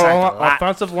 because got our sacked a lot.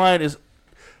 offensive line is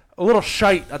a little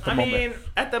shite at the I moment. mean,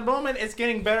 at the moment, it's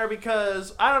getting better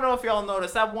because I don't know if y'all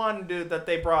noticed that one dude that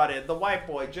they brought in, the white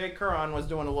boy, Jay Curran, was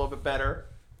doing a little bit better.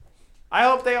 I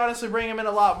hope they honestly bring him in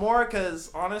a lot more because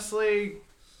honestly,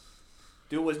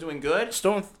 dude was doing good.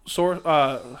 Stone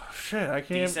shit, I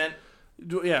can't.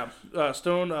 Decent.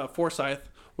 Stone Forsyth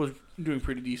was doing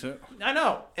pretty decent. I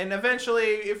know. And eventually,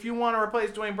 if you want to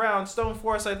replace Dwayne Brown, Stone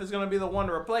Forsyth is going to be the one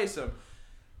to replace him.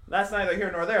 That's neither here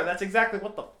nor there. That's exactly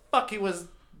what the fuck he was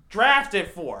drafted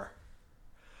for.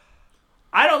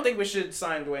 I don't think we should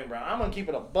sign Dwayne Brown. I'm going to keep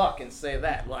it a buck and say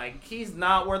that. Like, he's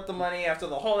not worth the money after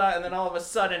the holdout, and then all of a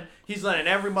sudden, he's letting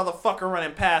every motherfucker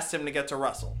running past him to get to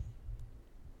Russell.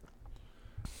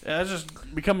 Yeah, it's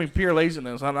just becoming pure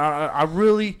laziness. And I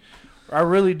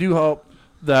really do hope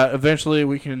that eventually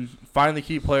we can find the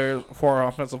key players for our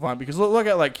offensive line. Because look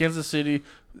at, like, Kansas City,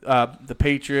 the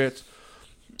Patriots,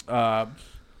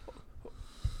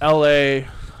 L.A.,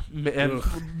 and a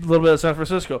little bit of San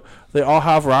Francisco. They all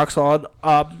have rock-solid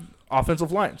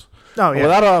offensive lines. Oh,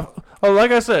 yeah.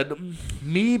 Like I said,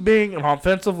 me being an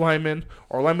offensive lineman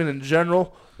or lineman in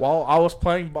general, while I was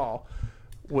playing ball,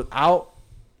 without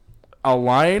a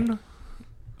line,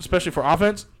 especially for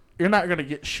offense, you're not going to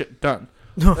get shit done.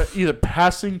 Either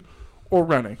passing or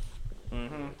running.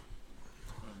 Mm-hmm.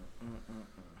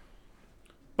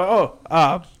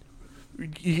 But,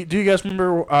 do you guys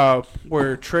remember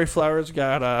where Trey Flowers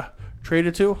got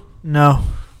traded to No.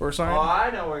 or signed? Oh,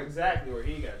 I know exactly where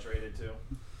he got traded to.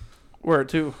 Where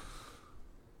to?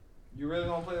 You really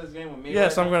going to play this game with me?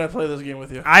 Yes, right I'm going to play this game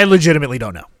with you. I legitimately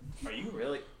don't know. Are you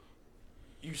really?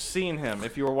 You've seen him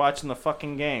if you were watching the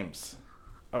fucking games.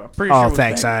 I'm pretty Oh, sure it was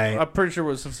thanks, Bengals. I- I'm pretty sure it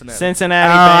was Cincinnati. Cincinnati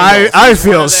Bengals. I He's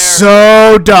one feel of their-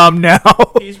 so dumb now.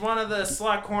 He's one of the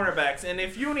slot cornerbacks, and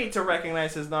if you need to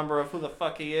recognize his number of who the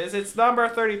fuck he is, it's number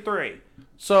 33.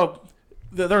 So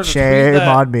there's a tweet Shame that,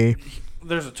 on me.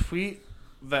 there's a tweet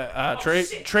that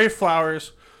Trey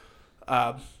Flowers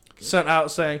sent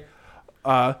out saying,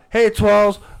 "Hey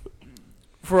 12s,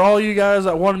 for all you guys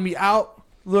that wanted me out,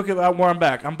 look at where I'm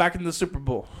back. I'm back in the Super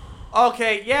Bowl."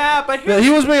 Okay, yeah, but Yeah, he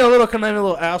was being a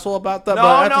little asshole about that. No,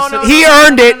 but no, no, He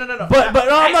earned it. No. But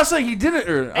no, I'm not saying he didn't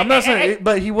earn it. I'm not saying it,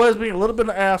 but he was being a little bit of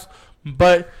an ass.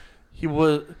 But he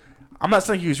was. I'm not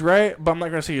saying he was right, but I'm not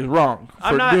going to say he was wrong.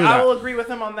 I'm for not. doing I that. will agree with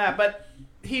him on that. But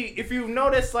if you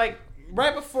notice, like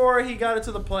right before he got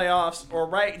into the playoffs, or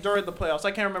right during the playoffs,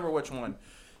 I can't remember which one.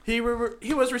 He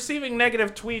was receiving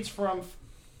negative tweets from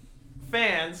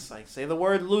fans. I say the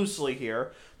word loosely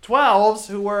here. 12s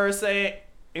who were saying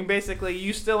basically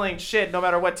you still ain't shit no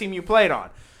matter what team you played on.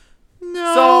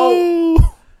 No.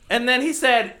 And then he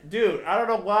said, dude, I don't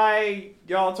know why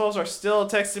y'all 12s are still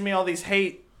texting me all these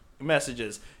hate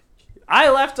messages. I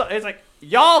left. It's like,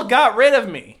 y'all got rid of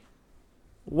me.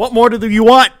 What more do you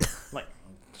want? Like,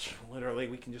 literally,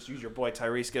 we can just use your boy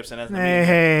Tyrese Gibson as the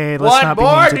Hey, let's What not be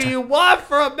more mean to do you want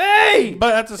from me?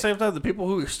 But at the same time, the people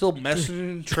who are still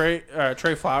messaging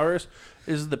Trey Flowers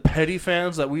is the petty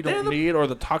fans that we They're don't the- need, or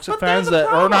the toxic but they're fans the that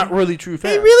are not problem. really true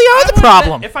fans. They really are the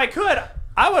problem. If I could,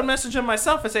 I would message him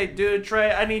myself and say, dude,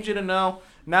 Trey, I need you to know,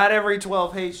 not every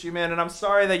 12 hates you, man, and I'm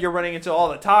sorry that you're running into all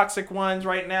the toxic ones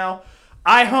right now.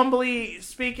 I, humbly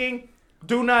speaking,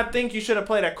 do not think you should have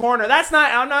played a corner.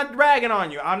 I'm not ragging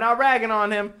on you. I'm not ragging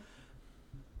on him.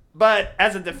 But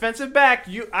as a defensive back,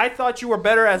 I thought you were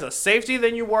better as a safety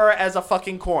than you were as a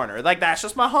fucking corner. Like, that's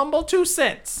just my humble 2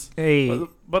 cents. Hey,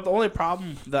 But the only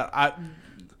problem that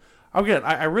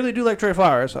I really do like Trey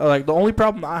Flowers. Like the only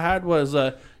problem I had was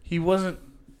he wasn't.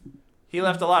 He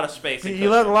left a lot of space. He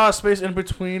left a lot of space in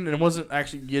between and wasn't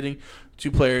actually getting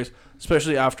to players,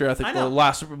 especially after I think the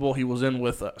last Super Bowl he was in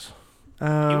with us. He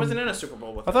wasn't in a Super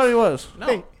Bowl with us. I thought he was. No.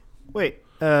 Hey, wait,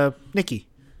 Nikki.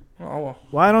 Oh, well.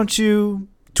 Why don't you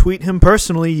tweet him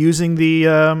personally using the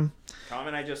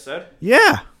comment I just said?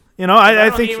 Yeah. I I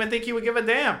don't think even think he would give a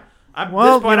damn. At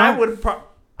Well, this point, you know,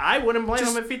 I wouldn't blame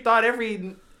him if he thought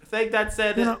everything that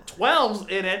said 12's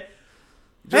in it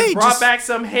just brought back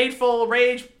some hateful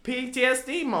rage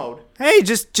PTSD mode. Hey,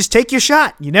 just take your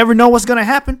shot. You never know what's gonna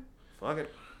happen. Fuck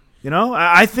it.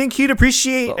 I think he'd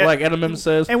appreciate Like Edmund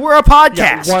says. And we're a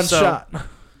podcast. One shot.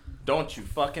 Don't you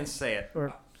fucking say it.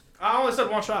 I only said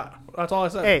one shot. That's all I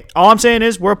said. Hey, all I'm saying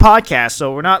is we're a podcast,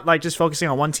 so we're not just focusing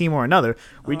on one team or another.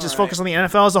 We just focus on the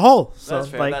NFL as a whole. So,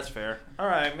 that's fair. That's fair. All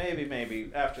right,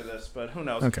 maybe after this, but who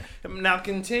knows? Okay. Now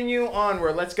continue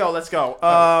onward. Let's go.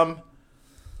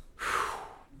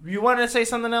 You wanted to say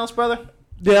something else, brother?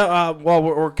 Yeah. Well,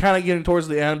 we're kind of getting towards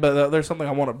the end, but there's something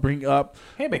I want to bring up.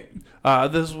 Hey, me.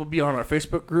 This will be on our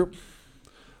Facebook group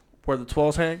where the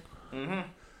 12s hang. Mm-hmm.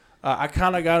 I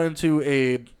kind of got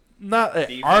into not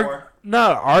an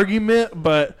argument,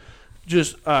 but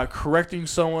just correcting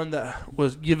someone that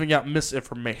was giving out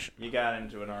misinformation. You got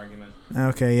into an argument.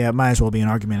 Okay, yeah, might as well be an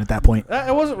argument at that point.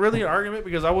 It wasn't really an argument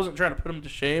because I wasn't trying to put him to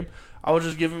shame. I was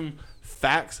just giving him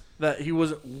facts that he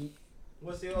wasn't.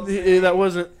 What's the old saying? That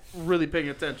wasn't really paying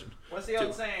attention. What's the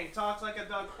old saying? Talks like a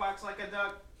duck, quacks like a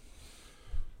duck.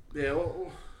 Yeah,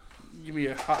 well, give me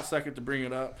a hot second to bring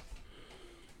it up.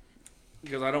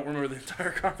 Because I don't remember the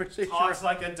entire conversation. Talks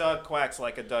like a duck, quacks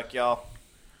like a duck, y'all.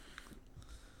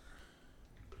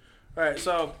 All right,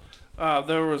 so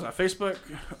there was a Facebook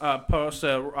post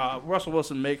that Russell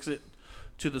Wilson makes it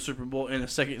to the Super Bowl in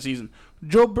his second season.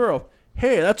 Joe Burrow,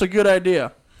 hey, that's a good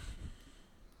idea.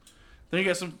 Then you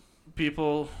get some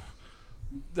people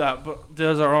that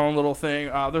does our own little thing.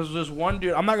 There's this one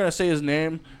dude. I'm not gonna say his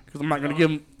name because I'm not gonna give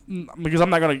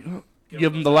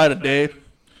him the light of day.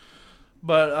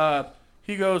 But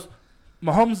he goes,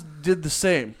 Mahomes did the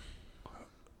same.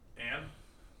 And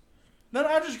then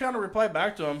I just kind of replied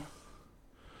back to him.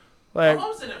 Like,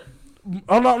 Mahomes didn't.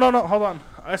 Oh, no, hold on.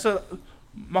 I said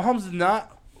Mahomes did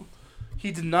not.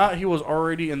 He did not. He was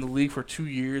already in the league for 2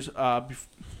 years. But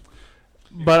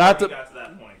at the, got to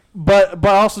that point. But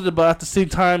at the same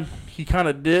time, he kind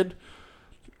of did.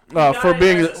 For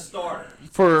being as a starter.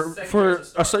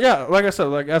 Like I said,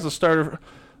 like as a starter,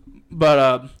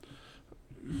 but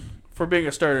for being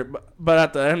a starter, but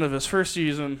at the end of his first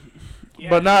season,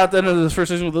 but not at the end of his first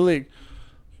season with the league.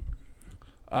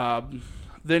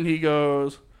 Then he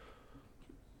goes,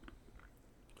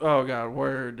 oh God,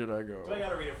 where did I go? So I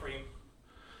gotta read it for you.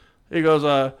 He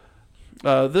goes,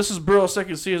 this is Burrow's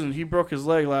second season. He broke his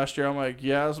leg last year. I'm like,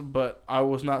 yes, but I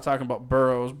was not talking about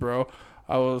Burrows, bro.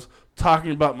 I was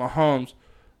talking about Mahomes.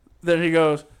 Then he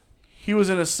goes, he was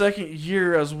in his second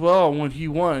year as well when he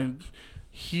won.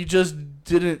 He just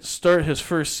didn't start his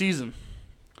first season.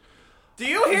 Do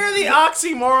you hear the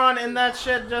oxymoron in that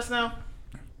shit just now?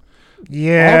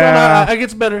 Yeah. Hold on, it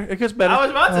gets better. It gets better. I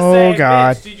was about to say,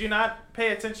 God. bitch, did you not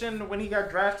pay attention when he got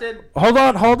drafted? Hold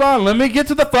on. Let me get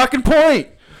to the fucking point.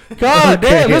 God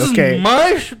damn, this is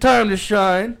my time to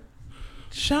shine.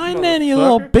 Shine then, you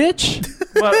little bitch.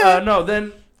 But no,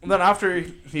 then after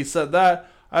he said that,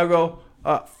 I go,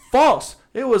 false.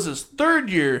 It was his third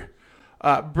year.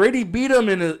 Brady beat him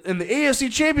in the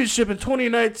AFC Championship in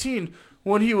 2019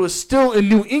 when he was still in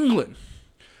New England.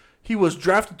 He was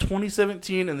drafted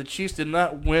 2017, and the Chiefs did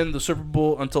not win the Super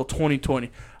Bowl until 2020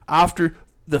 after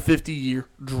the 50-year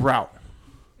drought.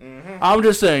 Mm-hmm. I'm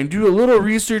just saying, do a little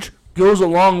research goes a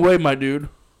long way, my dude.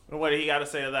 What did he got to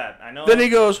say to that? I know. Then he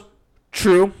goes,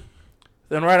 true.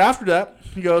 Then right after that,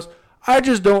 he goes, I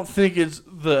just don't think it's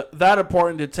that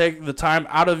important to take the time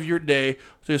out of your day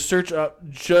to search up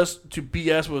just to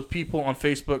BS with people on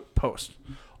Facebook posts.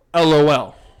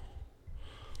 LOL.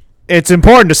 It's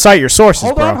important to cite your sources,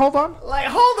 Hold on. Like,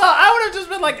 hold on. I would have just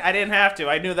been like, I didn't have to.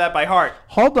 I knew that by heart.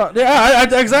 Hold on. Yeah,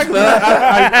 exactly.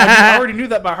 I already knew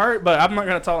that by heart, but I'm not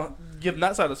going to give them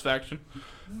that satisfaction.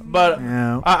 But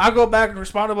yeah. I go back and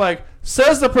respond to like,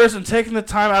 says the person taking the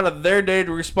time out of their day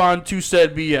to respond to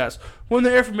said BS when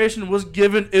the information was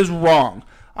given is wrong.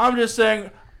 I'm just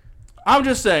saying,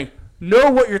 know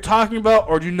what you're talking about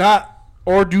or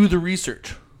do the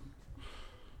research.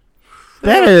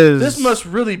 This must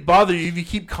really bother you if you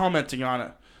keep commenting on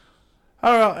it.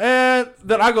 I don't know. And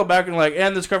then I go back and like,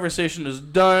 and this conversation is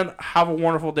done. Have a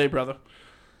wonderful day, brother.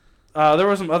 There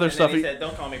was some other stuff. He said,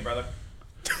 don't call me brother.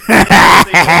 Shit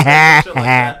like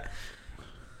that.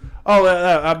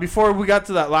 Oh, before we got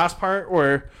to that last part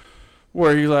where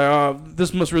where he's like,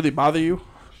 "This must really bother you."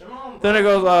 Then it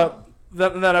goes,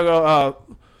 then I go,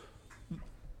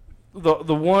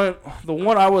 the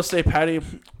one I would say, Patty,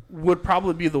 would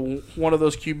probably be the one of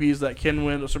those QBs that can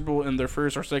win a Super Bowl in their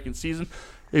first or second season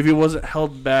if he wasn't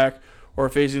held back or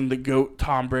facing the GOAT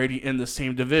Tom Brady in the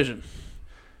same division.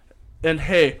 And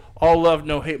hey, all love,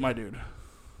 no hate, my dude.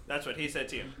 That's what he said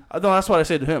to you. No, that's what I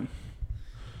said to him.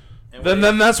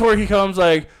 Then that's where he comes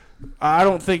like, I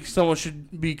don't think someone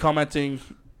should be commenting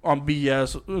on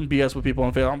BS with people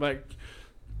on Facebook. I'm like,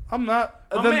 I'm not.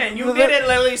 Oh, man, you did it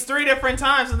at least 3 different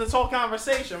times in this whole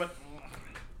conversation. But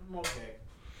I'm okay.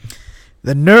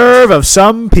 The nerve of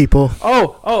some people.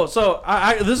 So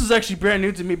this is actually brand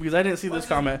new to me because I didn't see this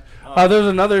comment. There's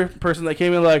another person that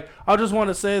came in like, I just want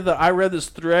to say that I read this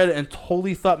thread and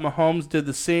totally thought Mahomes did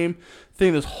the same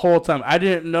thing this whole time. I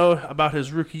didn't know about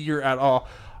his rookie year at all.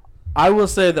 I will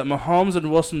say that Mahomes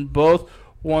and Wilson both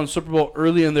won Super Bowl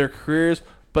early in their careers,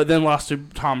 but then lost to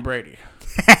Tom Brady.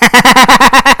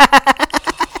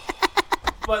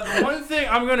 But the one thing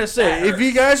I'm going to say, if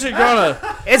you guys are going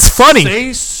to it's funny.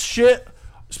 say shit,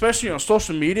 especially on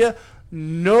social media,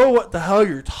 know what the hell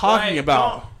you're talking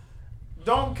about.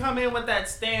 Don't come in with that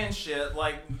stand shit.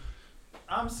 Like,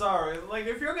 I'm sorry. Like,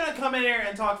 if you're going to come in here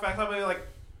and talk facts, I'll be like,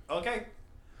 okay.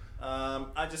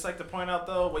 I'd just like to point out,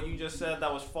 though, what you just said,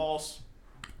 that was false.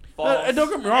 And don't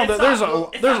get me wrong, It's there's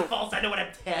not false. I know what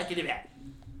I'm talking about.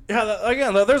 Yeah,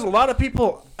 again, there's a lot of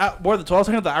people at More Than 12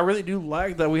 Seconds that I really do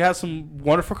like that we had some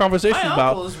wonderful conversations My about.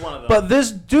 uncle is one of them. But this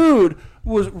dude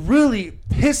was really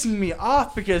pissing me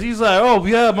off because he's like, oh,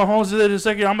 yeah, Mahomes did it in a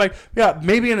second. I'm like, yeah,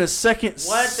 maybe in his second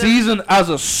season as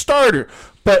a starter.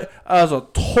 But as a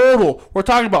total, we're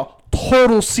talking about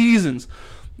total seasons.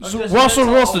 So Russell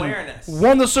Wilson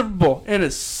won the Super Bowl in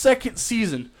his second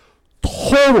season.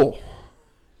 Total.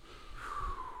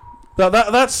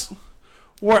 That's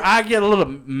where I get a little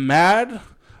mad.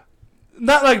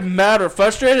 Not like mad or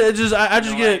frustrated. It's just I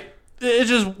just get it. It's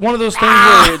just one of those things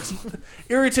where it's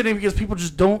irritating because people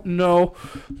just don't know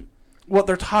what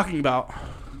they're talking about.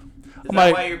 Is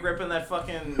that why you're gripping that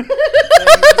fucking thing?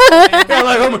 Yeah,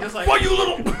 like, what you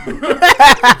little?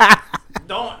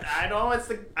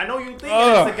 I know you think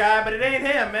it's the guy, but it ain't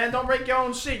him, man. Don't break your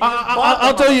own shit.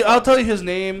 I'll tell you his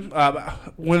name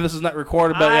when this is not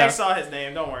recorded. But I saw his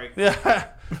name. Don't worry. Yeah,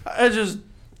 I just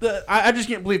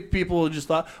can't believe people just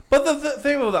thought. But the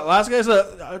thing with that last guy is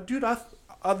dude,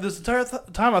 this entire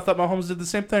time I thought Mahomes did the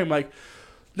same thing. Like,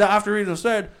 now after reading the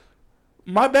said,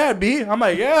 my bad, B. I'm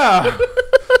like, yeah.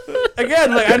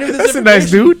 Again, like I knew this. That's a nice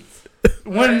dude.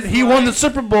 When he won the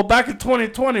Super Bowl back in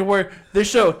 2020, where they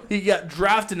show he got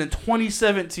drafted in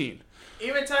 2017.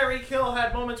 Even Tyreek Hill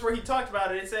had moments where he talked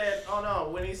about it. He said, "Oh no,"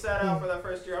 when he sat out for that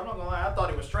first year. I'm not gonna lie, I thought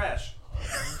he was trash.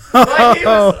 Like he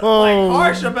was like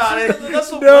harsh about it. That's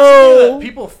the thing that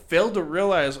people failed to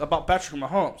realize about Patrick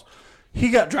Mahomes. He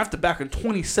got drafted back in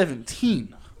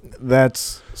 2017.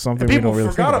 That's something we don't really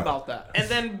think forgot about that. And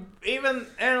then even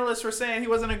analysts were saying he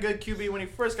wasn't a good QB when he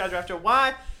first got drafted.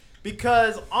 Why?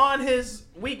 Because on his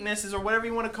weaknesses, or whatever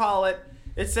you want to call it,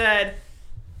 it said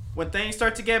when things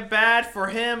start to get bad for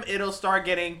him, it'll start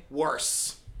getting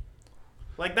worse.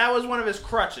 Like that was one of his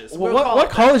crutches.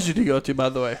 What college did you go to, by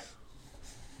the way?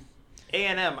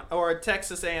 A&M, or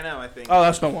Texas A&M, I think. Oh,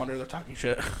 that's no wonder they're talking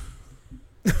shit.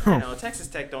 I know, Texas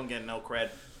Tech don't get no cred.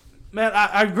 Man,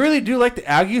 I really do like the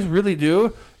Aggies, really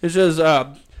do. It's just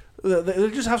they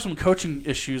just have some coaching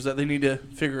issues that they need to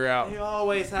figure out. They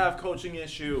always have coaching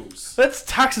issues. That's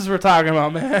Texas we're talking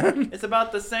about, man. It's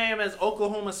about the same as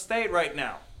Oklahoma State right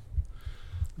now.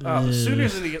 The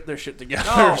Sooners need to get their shit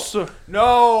together.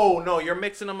 No, you're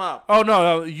mixing them up. Oh,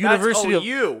 no, University That's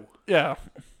OU. Yeah.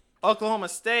 Oklahoma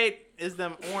State is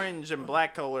them orange and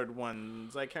black colored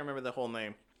ones. I can't remember the whole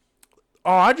name.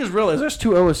 Oh, I just realized there's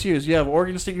 2 OSUs. You have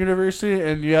Oregon State University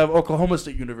and you have Oklahoma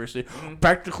State University. Mm-hmm.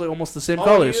 Practically almost the same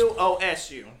colors.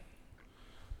 OSU.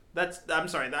 I'm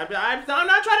sorry. I'm not trying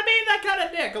to be that kind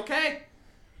of dick, okay?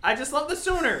 I just love the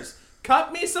Sooners.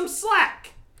 Cut me some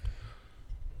slack.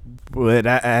 But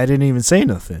I didn't even say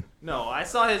nothing. No, I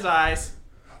saw his eyes.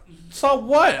 Saw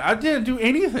what? I didn't do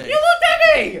anything. You looked at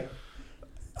me!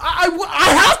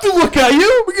 I have to look at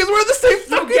you because we're the same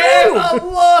fucking You gave a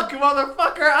look,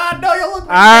 motherfucker. I know you look. All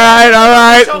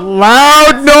right.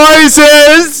 Loud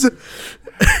noises.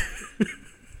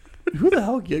 Who the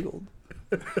hell giggled?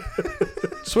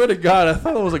 Swear to God, I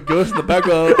thought it was a ghost in the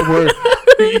background where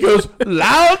he goes,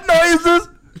 loud noises.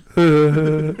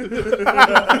 You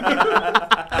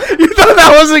thought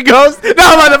that was a ghost? No,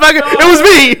 motherfucker, it was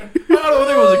me. I don't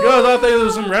think it was a ghost. I think it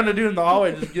was some random dude in the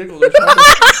hallway just giggled or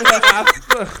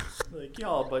something. Like,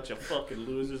 y'all a bunch of fucking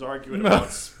losers arguing about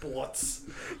sports.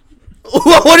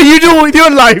 What are you doing with your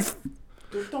life?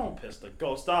 Dude, don't piss the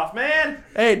ghost off, man.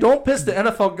 Hey, don't piss the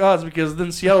NFL gods because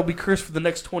then Seattle will be cursed for the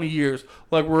next 20 years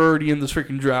like we're already in this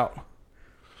freaking drought.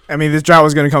 I mean, this drought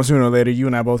was going to come sooner or later. You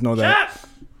and I both know that. Shut up.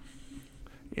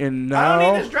 And now... I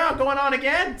don't need this drought going on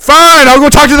again. Fine, I'll go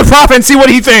talk to the prophet and see what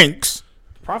he thinks.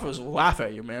 Prophets will laugh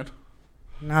at you, man.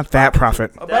 Not that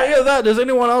prophet. About that, does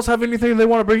anyone else have anything they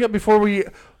want to bring up before we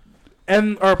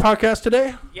end our podcast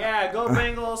today? Yeah, go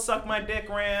Bengals, suck my dick,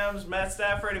 Rams. Matt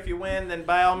Stafford, if you win, then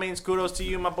by all means, kudos to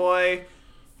you, my boy.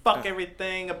 Fuck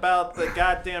everything about the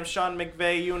goddamn Sean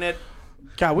McVay unit.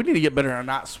 God, we need to get better at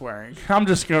not swearing. I'm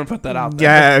just going to put that out there.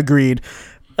 Yeah, agreed.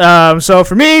 So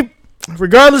for me,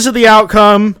 regardless of the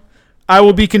outcome, I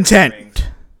will be content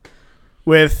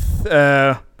with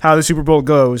how the Super Bowl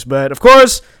goes. But, of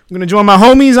course, I'm going to join my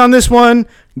homies on this one.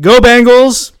 Go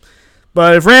Bengals.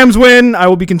 But if Rams win, I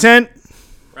will be content.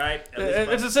 Right?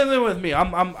 It's the same thing with me.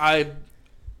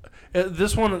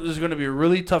 This one is going to be a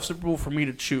really tough Super Bowl for me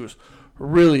to choose. It's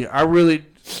really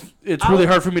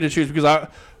hard for me to choose because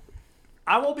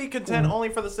I will be content only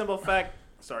for the simple fact.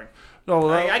 Sorry. No,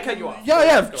 I cut you off. Yeah. Go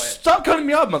ahead. Stop cutting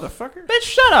me off, motherfucker. Bitch,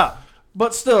 shut up.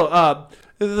 But still,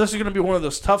 this is going to be one of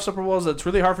those tough Super Bowls that's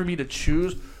really hard for me to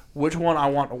choose which one I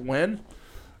want to win.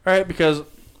 All right, because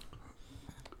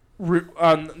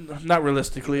not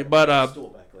realistically, but I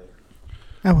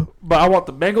want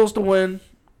the Bengals to win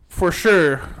for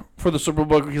sure for the Super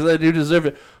Bowl because they do deserve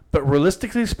it. But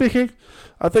realistically speaking,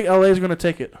 I think LA is going to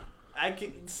take it.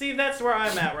 See, that's where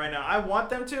I'm at right now. I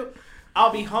want them to.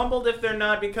 I'll be humbled if they're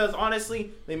not because,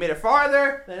 honestly, they made it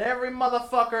farther than every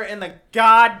motherfucker in the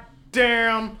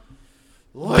goddamn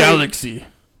league. Galaxy.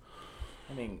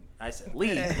 I mean, I said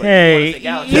league. But Hey, you wanna say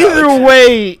galaxy.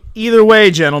 either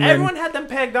way, gentlemen. Everyone had them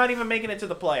pegged not even making it to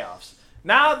the playoffs.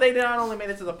 Now they not only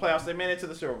made it to the playoffs, they made it to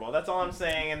the Super Bowl. That's all I'm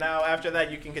saying. And now after that,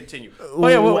 you can continue. Oh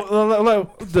yeah, well,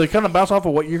 to kind of bounce off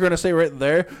of what you're going to say right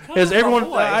there is everyone.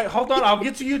 Hold on, I'll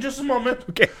get to you in just a moment.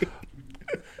 Okay.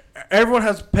 Everyone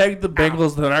has pegged the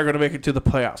Bengals that are going to make it to the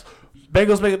playoffs.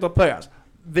 Bengals make it to the playoffs.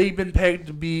 They've been pegged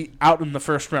to be out in the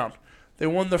first round. They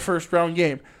won the first round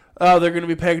game. They're going to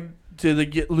be pegged to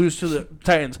lose to the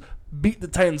Titans. Beat the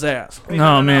Titans' ass. Wait,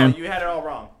 no, man. You had it all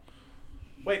wrong.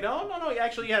 Wait, no.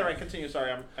 Actually, you had it right. Continue.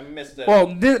 Sorry, I missed it. Well,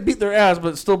 didn't beat their ass,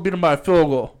 but still beat them by a field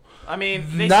goal. I mean,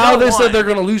 They won. said they're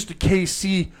going to lose to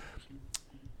KC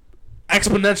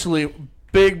exponentially.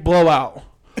 Big blowout.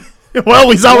 Well,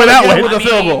 we saw it that way. With a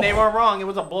field goal. They were wrong. It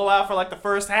was a blowout for like the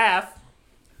first half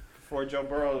before Joe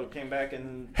Burrow came back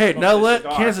and. Hey, smoked now his let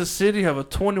cigar. Kansas City have a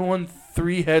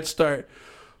 21-3 head start.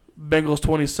 Bengals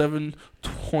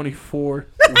 27-24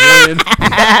 win.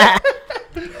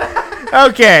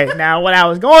 Okay, now what I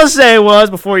was going to say was,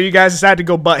 before you guys decided to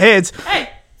go butt heads,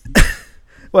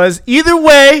 was either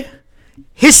way,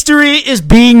 history is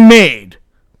being made.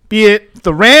 Be it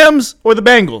the Rams or the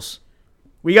Bengals.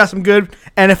 We got some good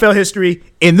NFL history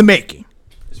in the making.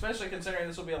 Especially considering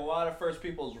this will be a lot of first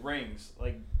people's rings.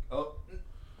 Like,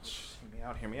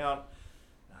 hear me out.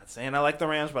 Not saying I like the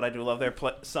Rams, but I do love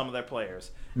some of their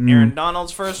players. Aaron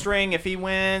Donald's first ring, if he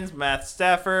wins. Matt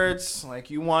Stafford's, like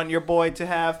you want your boy to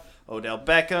have. Odell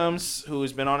Beckham's,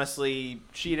 who's been honestly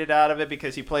cheated out of it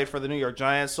because he played for the New York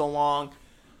Giants so long.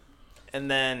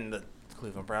 And then the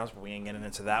Cleveland Browns, but we ain't getting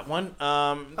into that one.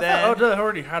 I thought Odell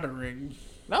already had a ring.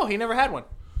 No, he never had one.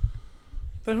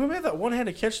 Then who made that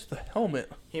one-handed catch to the helmet?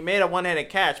 He made a one-handed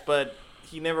catch, but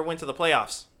he never went to the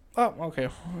playoffs. Oh, okay.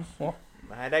 Well,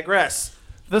 I digress.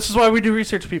 this is why we do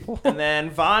research, people. And then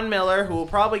Von Miller, who will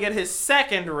probably get his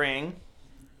second ring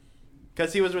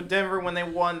because he was with Denver when they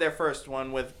won their first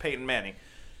one with Peyton Manning.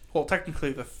 Well,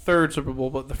 technically the third Super Bowl,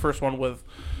 but the first one with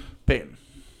Peyton.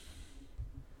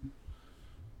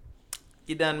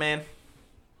 You done, man?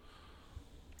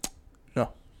 No.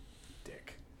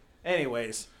 Dick.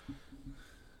 Anyways.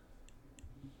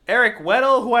 Eric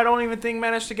Weddle, who I don't even think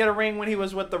managed to get a ring when he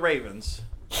was with the Ravens.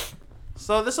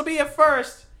 So this will be a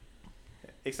first,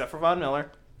 except for Von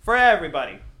Miller, for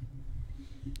everybody.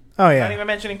 Oh, Not yeah. even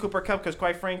mentioning Cooper Kupp because,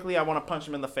 quite frankly, I want to punch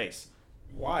him in the face.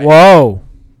 Why? Whoa.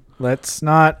 Let's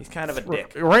not. He's kind of a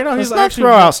dick. Right now, Let's he's not actually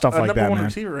throw out stuff a like number that, one man.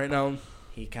 receiver right now.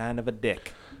 He kind of a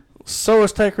dick. So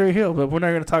is Tyreek Hill, but we're not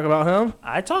going to talk about him.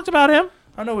 I talked about him.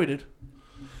 I know we did.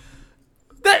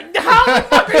 How the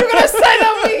fuck are you going to say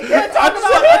that we can't talk about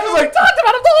him? I just We talked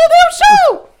about him the whole damn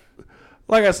show.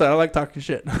 Like I said, I like talking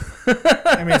shit.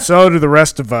 I mean, so do the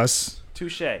rest of us.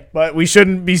 Touche. But we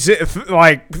shouldn't be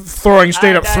throwing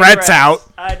straight up threats out.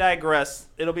 I digress.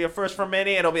 It'll be a first for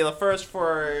many. It'll be the first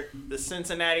for the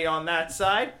Cincinnati on that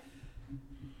side.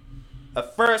 A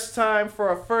first time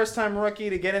for a first-time rookie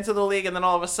to get into the league and then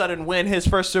all of a sudden win his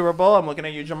first Super Bowl. I'm looking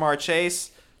at you, Jamar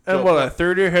Chase. And what, a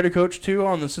third-year head coach, too,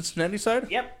 on the Cincinnati side?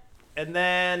 Yep. And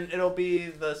then it'll be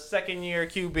the second-year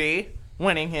QB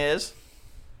winning his.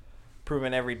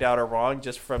 Proving every doubter wrong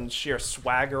just from sheer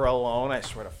swagger alone. I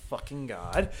swear to fucking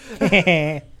God.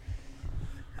 I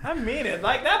mean it.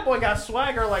 Like, that boy got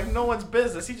swagger like no one's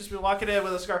business. He just be walking in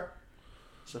with a scarf.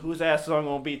 So whose ass am I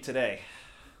going to beat today?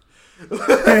 All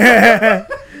right.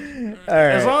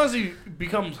 As long as he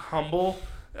becomes humble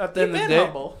at the end of the day.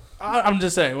 Humble. I'm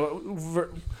just saying,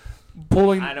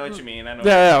 pulling. I know what you mean.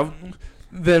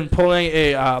 Then pulling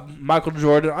a Michael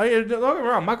Jordan. Don't get me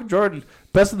wrong, Michael Jordan,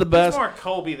 best of the best. He's more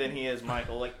Kobe than he is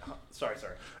Michael. Like, sorry.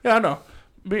 Yeah, I know.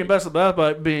 Being best of the best,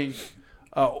 but being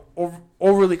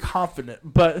overly confident.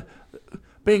 But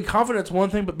being confident is one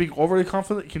thing, but being overly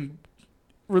confident can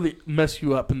really mess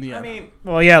you up in the end. I mean,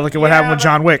 Well, yeah, look at what happened with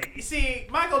John Wick. See,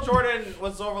 Michael Jordan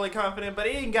was overly confident, but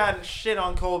he ain't got shit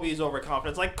on Kobe's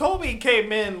overconfidence. Like, Kobe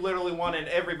came in literally wanting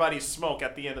everybody's smoke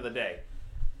at the end of the day.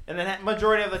 And then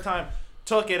majority of the time,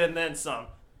 took it and then some.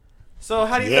 So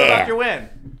how do you feel about your win?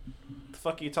 What the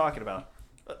fuck are you talking about?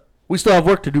 We still have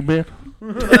work to do, man.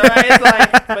 It's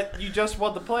like, but you just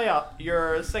won the playoff.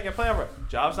 Your second playoff.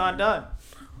 Job's not done.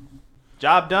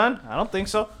 Job done? I don't think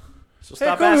so. So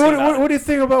stop Kobe, asking about what do you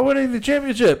think about winning the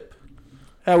championship?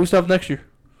 We still have next year.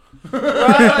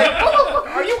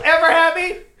 Are you ever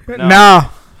happy? No.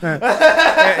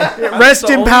 Rest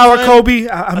in power, Kobe.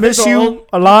 I miss you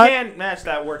a lot. You can't match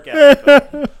that work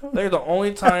ethic. They're the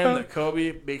only time that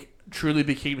Kobe truly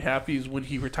became happy is when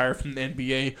he retired from the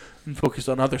NBA and focused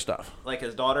on other stuff. Like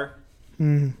his daughter?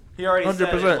 Mm. He already said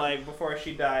 100%. it, like, before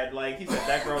she died. Like, he said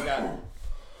that girl got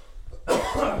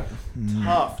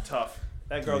tough.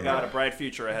 That girl got a bright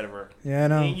future ahead of her. Yeah, I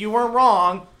know. And you weren't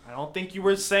wrong. I don't think you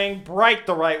were saying bright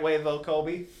the right way, though,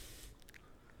 Kobe.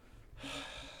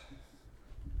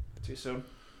 Too soon.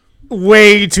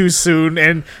 Way too soon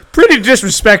and pretty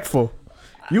disrespectful.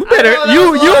 You better,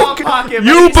 pocket,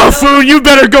 you buffoon, you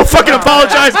better go fucking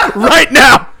apologize right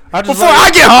now before I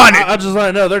get haunted. I just let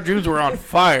you know their dreams were on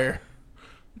fire.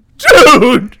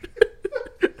 Dude.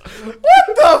 What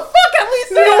the fuck? At least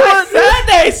they said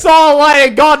they saw a light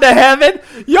and gone to heaven.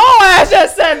 Your ass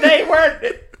just said they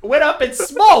went up in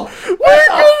smoke.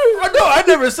 I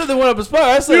never said they went up in smoke.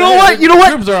 I said You know what? Their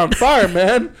dreams are on fire,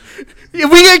 man.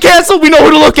 If we get canceled, we know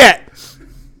who to look at.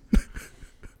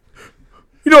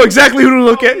 You know exactly who to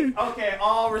look at. Okay,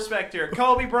 all respect here.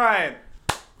 Kobe Bryant.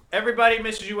 Everybody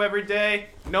misses you every day.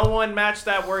 No one matched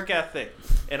that work ethic.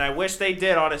 And I wish they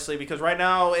did, honestly, because right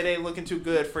now it ain't looking too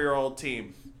good for your old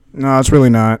team. No, it's really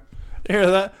not. Hear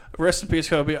that? Rest in peace,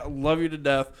 Kobe. I love you to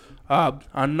death.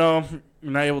 I know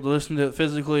you're not able to listen to it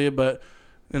physically, but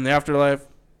in the afterlife,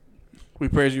 we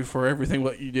praise you for everything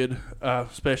what you did,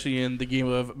 especially in the game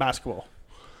of basketball.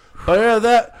 But yeah,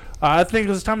 that I think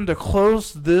it's time to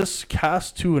close this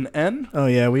cast to an end. Oh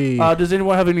yeah, we. Does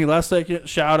anyone have any last second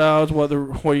shout outs? What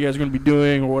you guys are going to be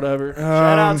doing or whatever?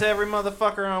 Shout out to every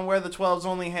motherfucker on Where the 12s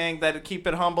Only Hang that keep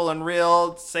it humble and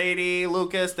real. Sadie,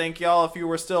 Lucas, thank y'all if you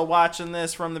were still watching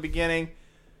this from the beginning.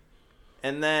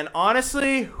 And then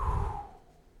honestly,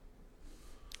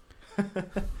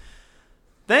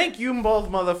 thank you both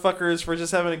motherfuckers for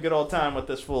just having a good old time with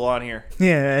this fool on here.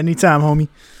 Yeah, anytime, homie.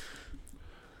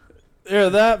 Yeah,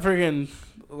 that freaking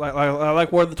I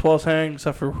like Where the 12s Hang,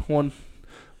 except for one.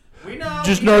 We know.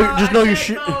 Just know your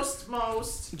shit.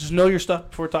 Most. Just know your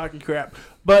stuff before talking crap.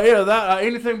 But yeah, that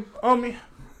anything on me.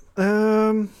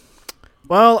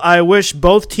 Well, I wish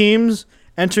both teams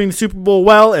entering the Super Bowl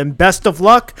well, and best of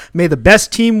luck. May the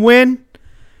best team win.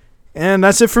 And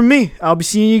that's it from me. I'll be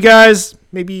seeing you guys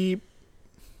maybe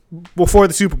before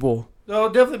the Super Bowl. It'll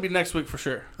definitely be next week for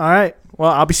sure. All right.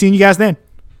 Well, I'll be seeing you guys then.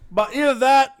 But either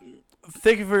that,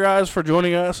 thank you for guys for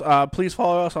joining us. Please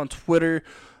follow us on Twitter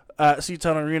at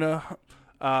Seatown Arena.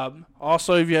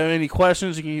 Also, if you have any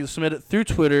questions, you can either submit it through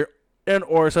Twitter and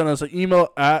or send us an email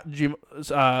at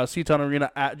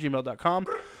seatownarena@gmail.com.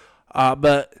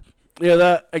 But yeah,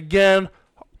 that again,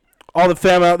 all the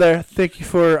fam out there, thank you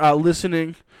for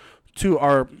listening to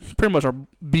our pretty much our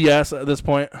BS at this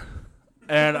point.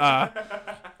 And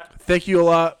thank you a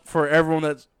lot for everyone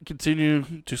that's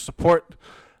continuing to support.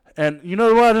 And you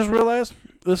know what I just realized?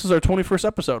 This is our 21st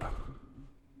episode.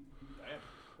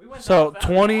 So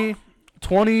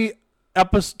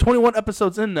 21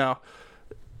 episodes in now.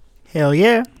 Hell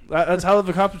yeah. That's a hell of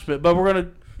an accomplishment. But we're going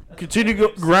to continue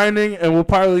grinding, and we'll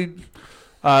probably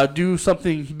do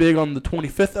something big on the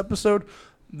 25th episode,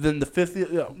 then the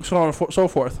 50th, so on and so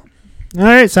forth. All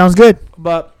right, sounds good.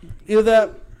 But either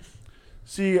that,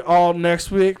 see you all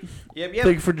next week. Yep.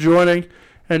 Thank you for joining,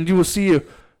 and you will see you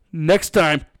next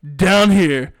time down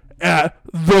here at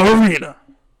the arena.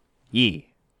 Yeah.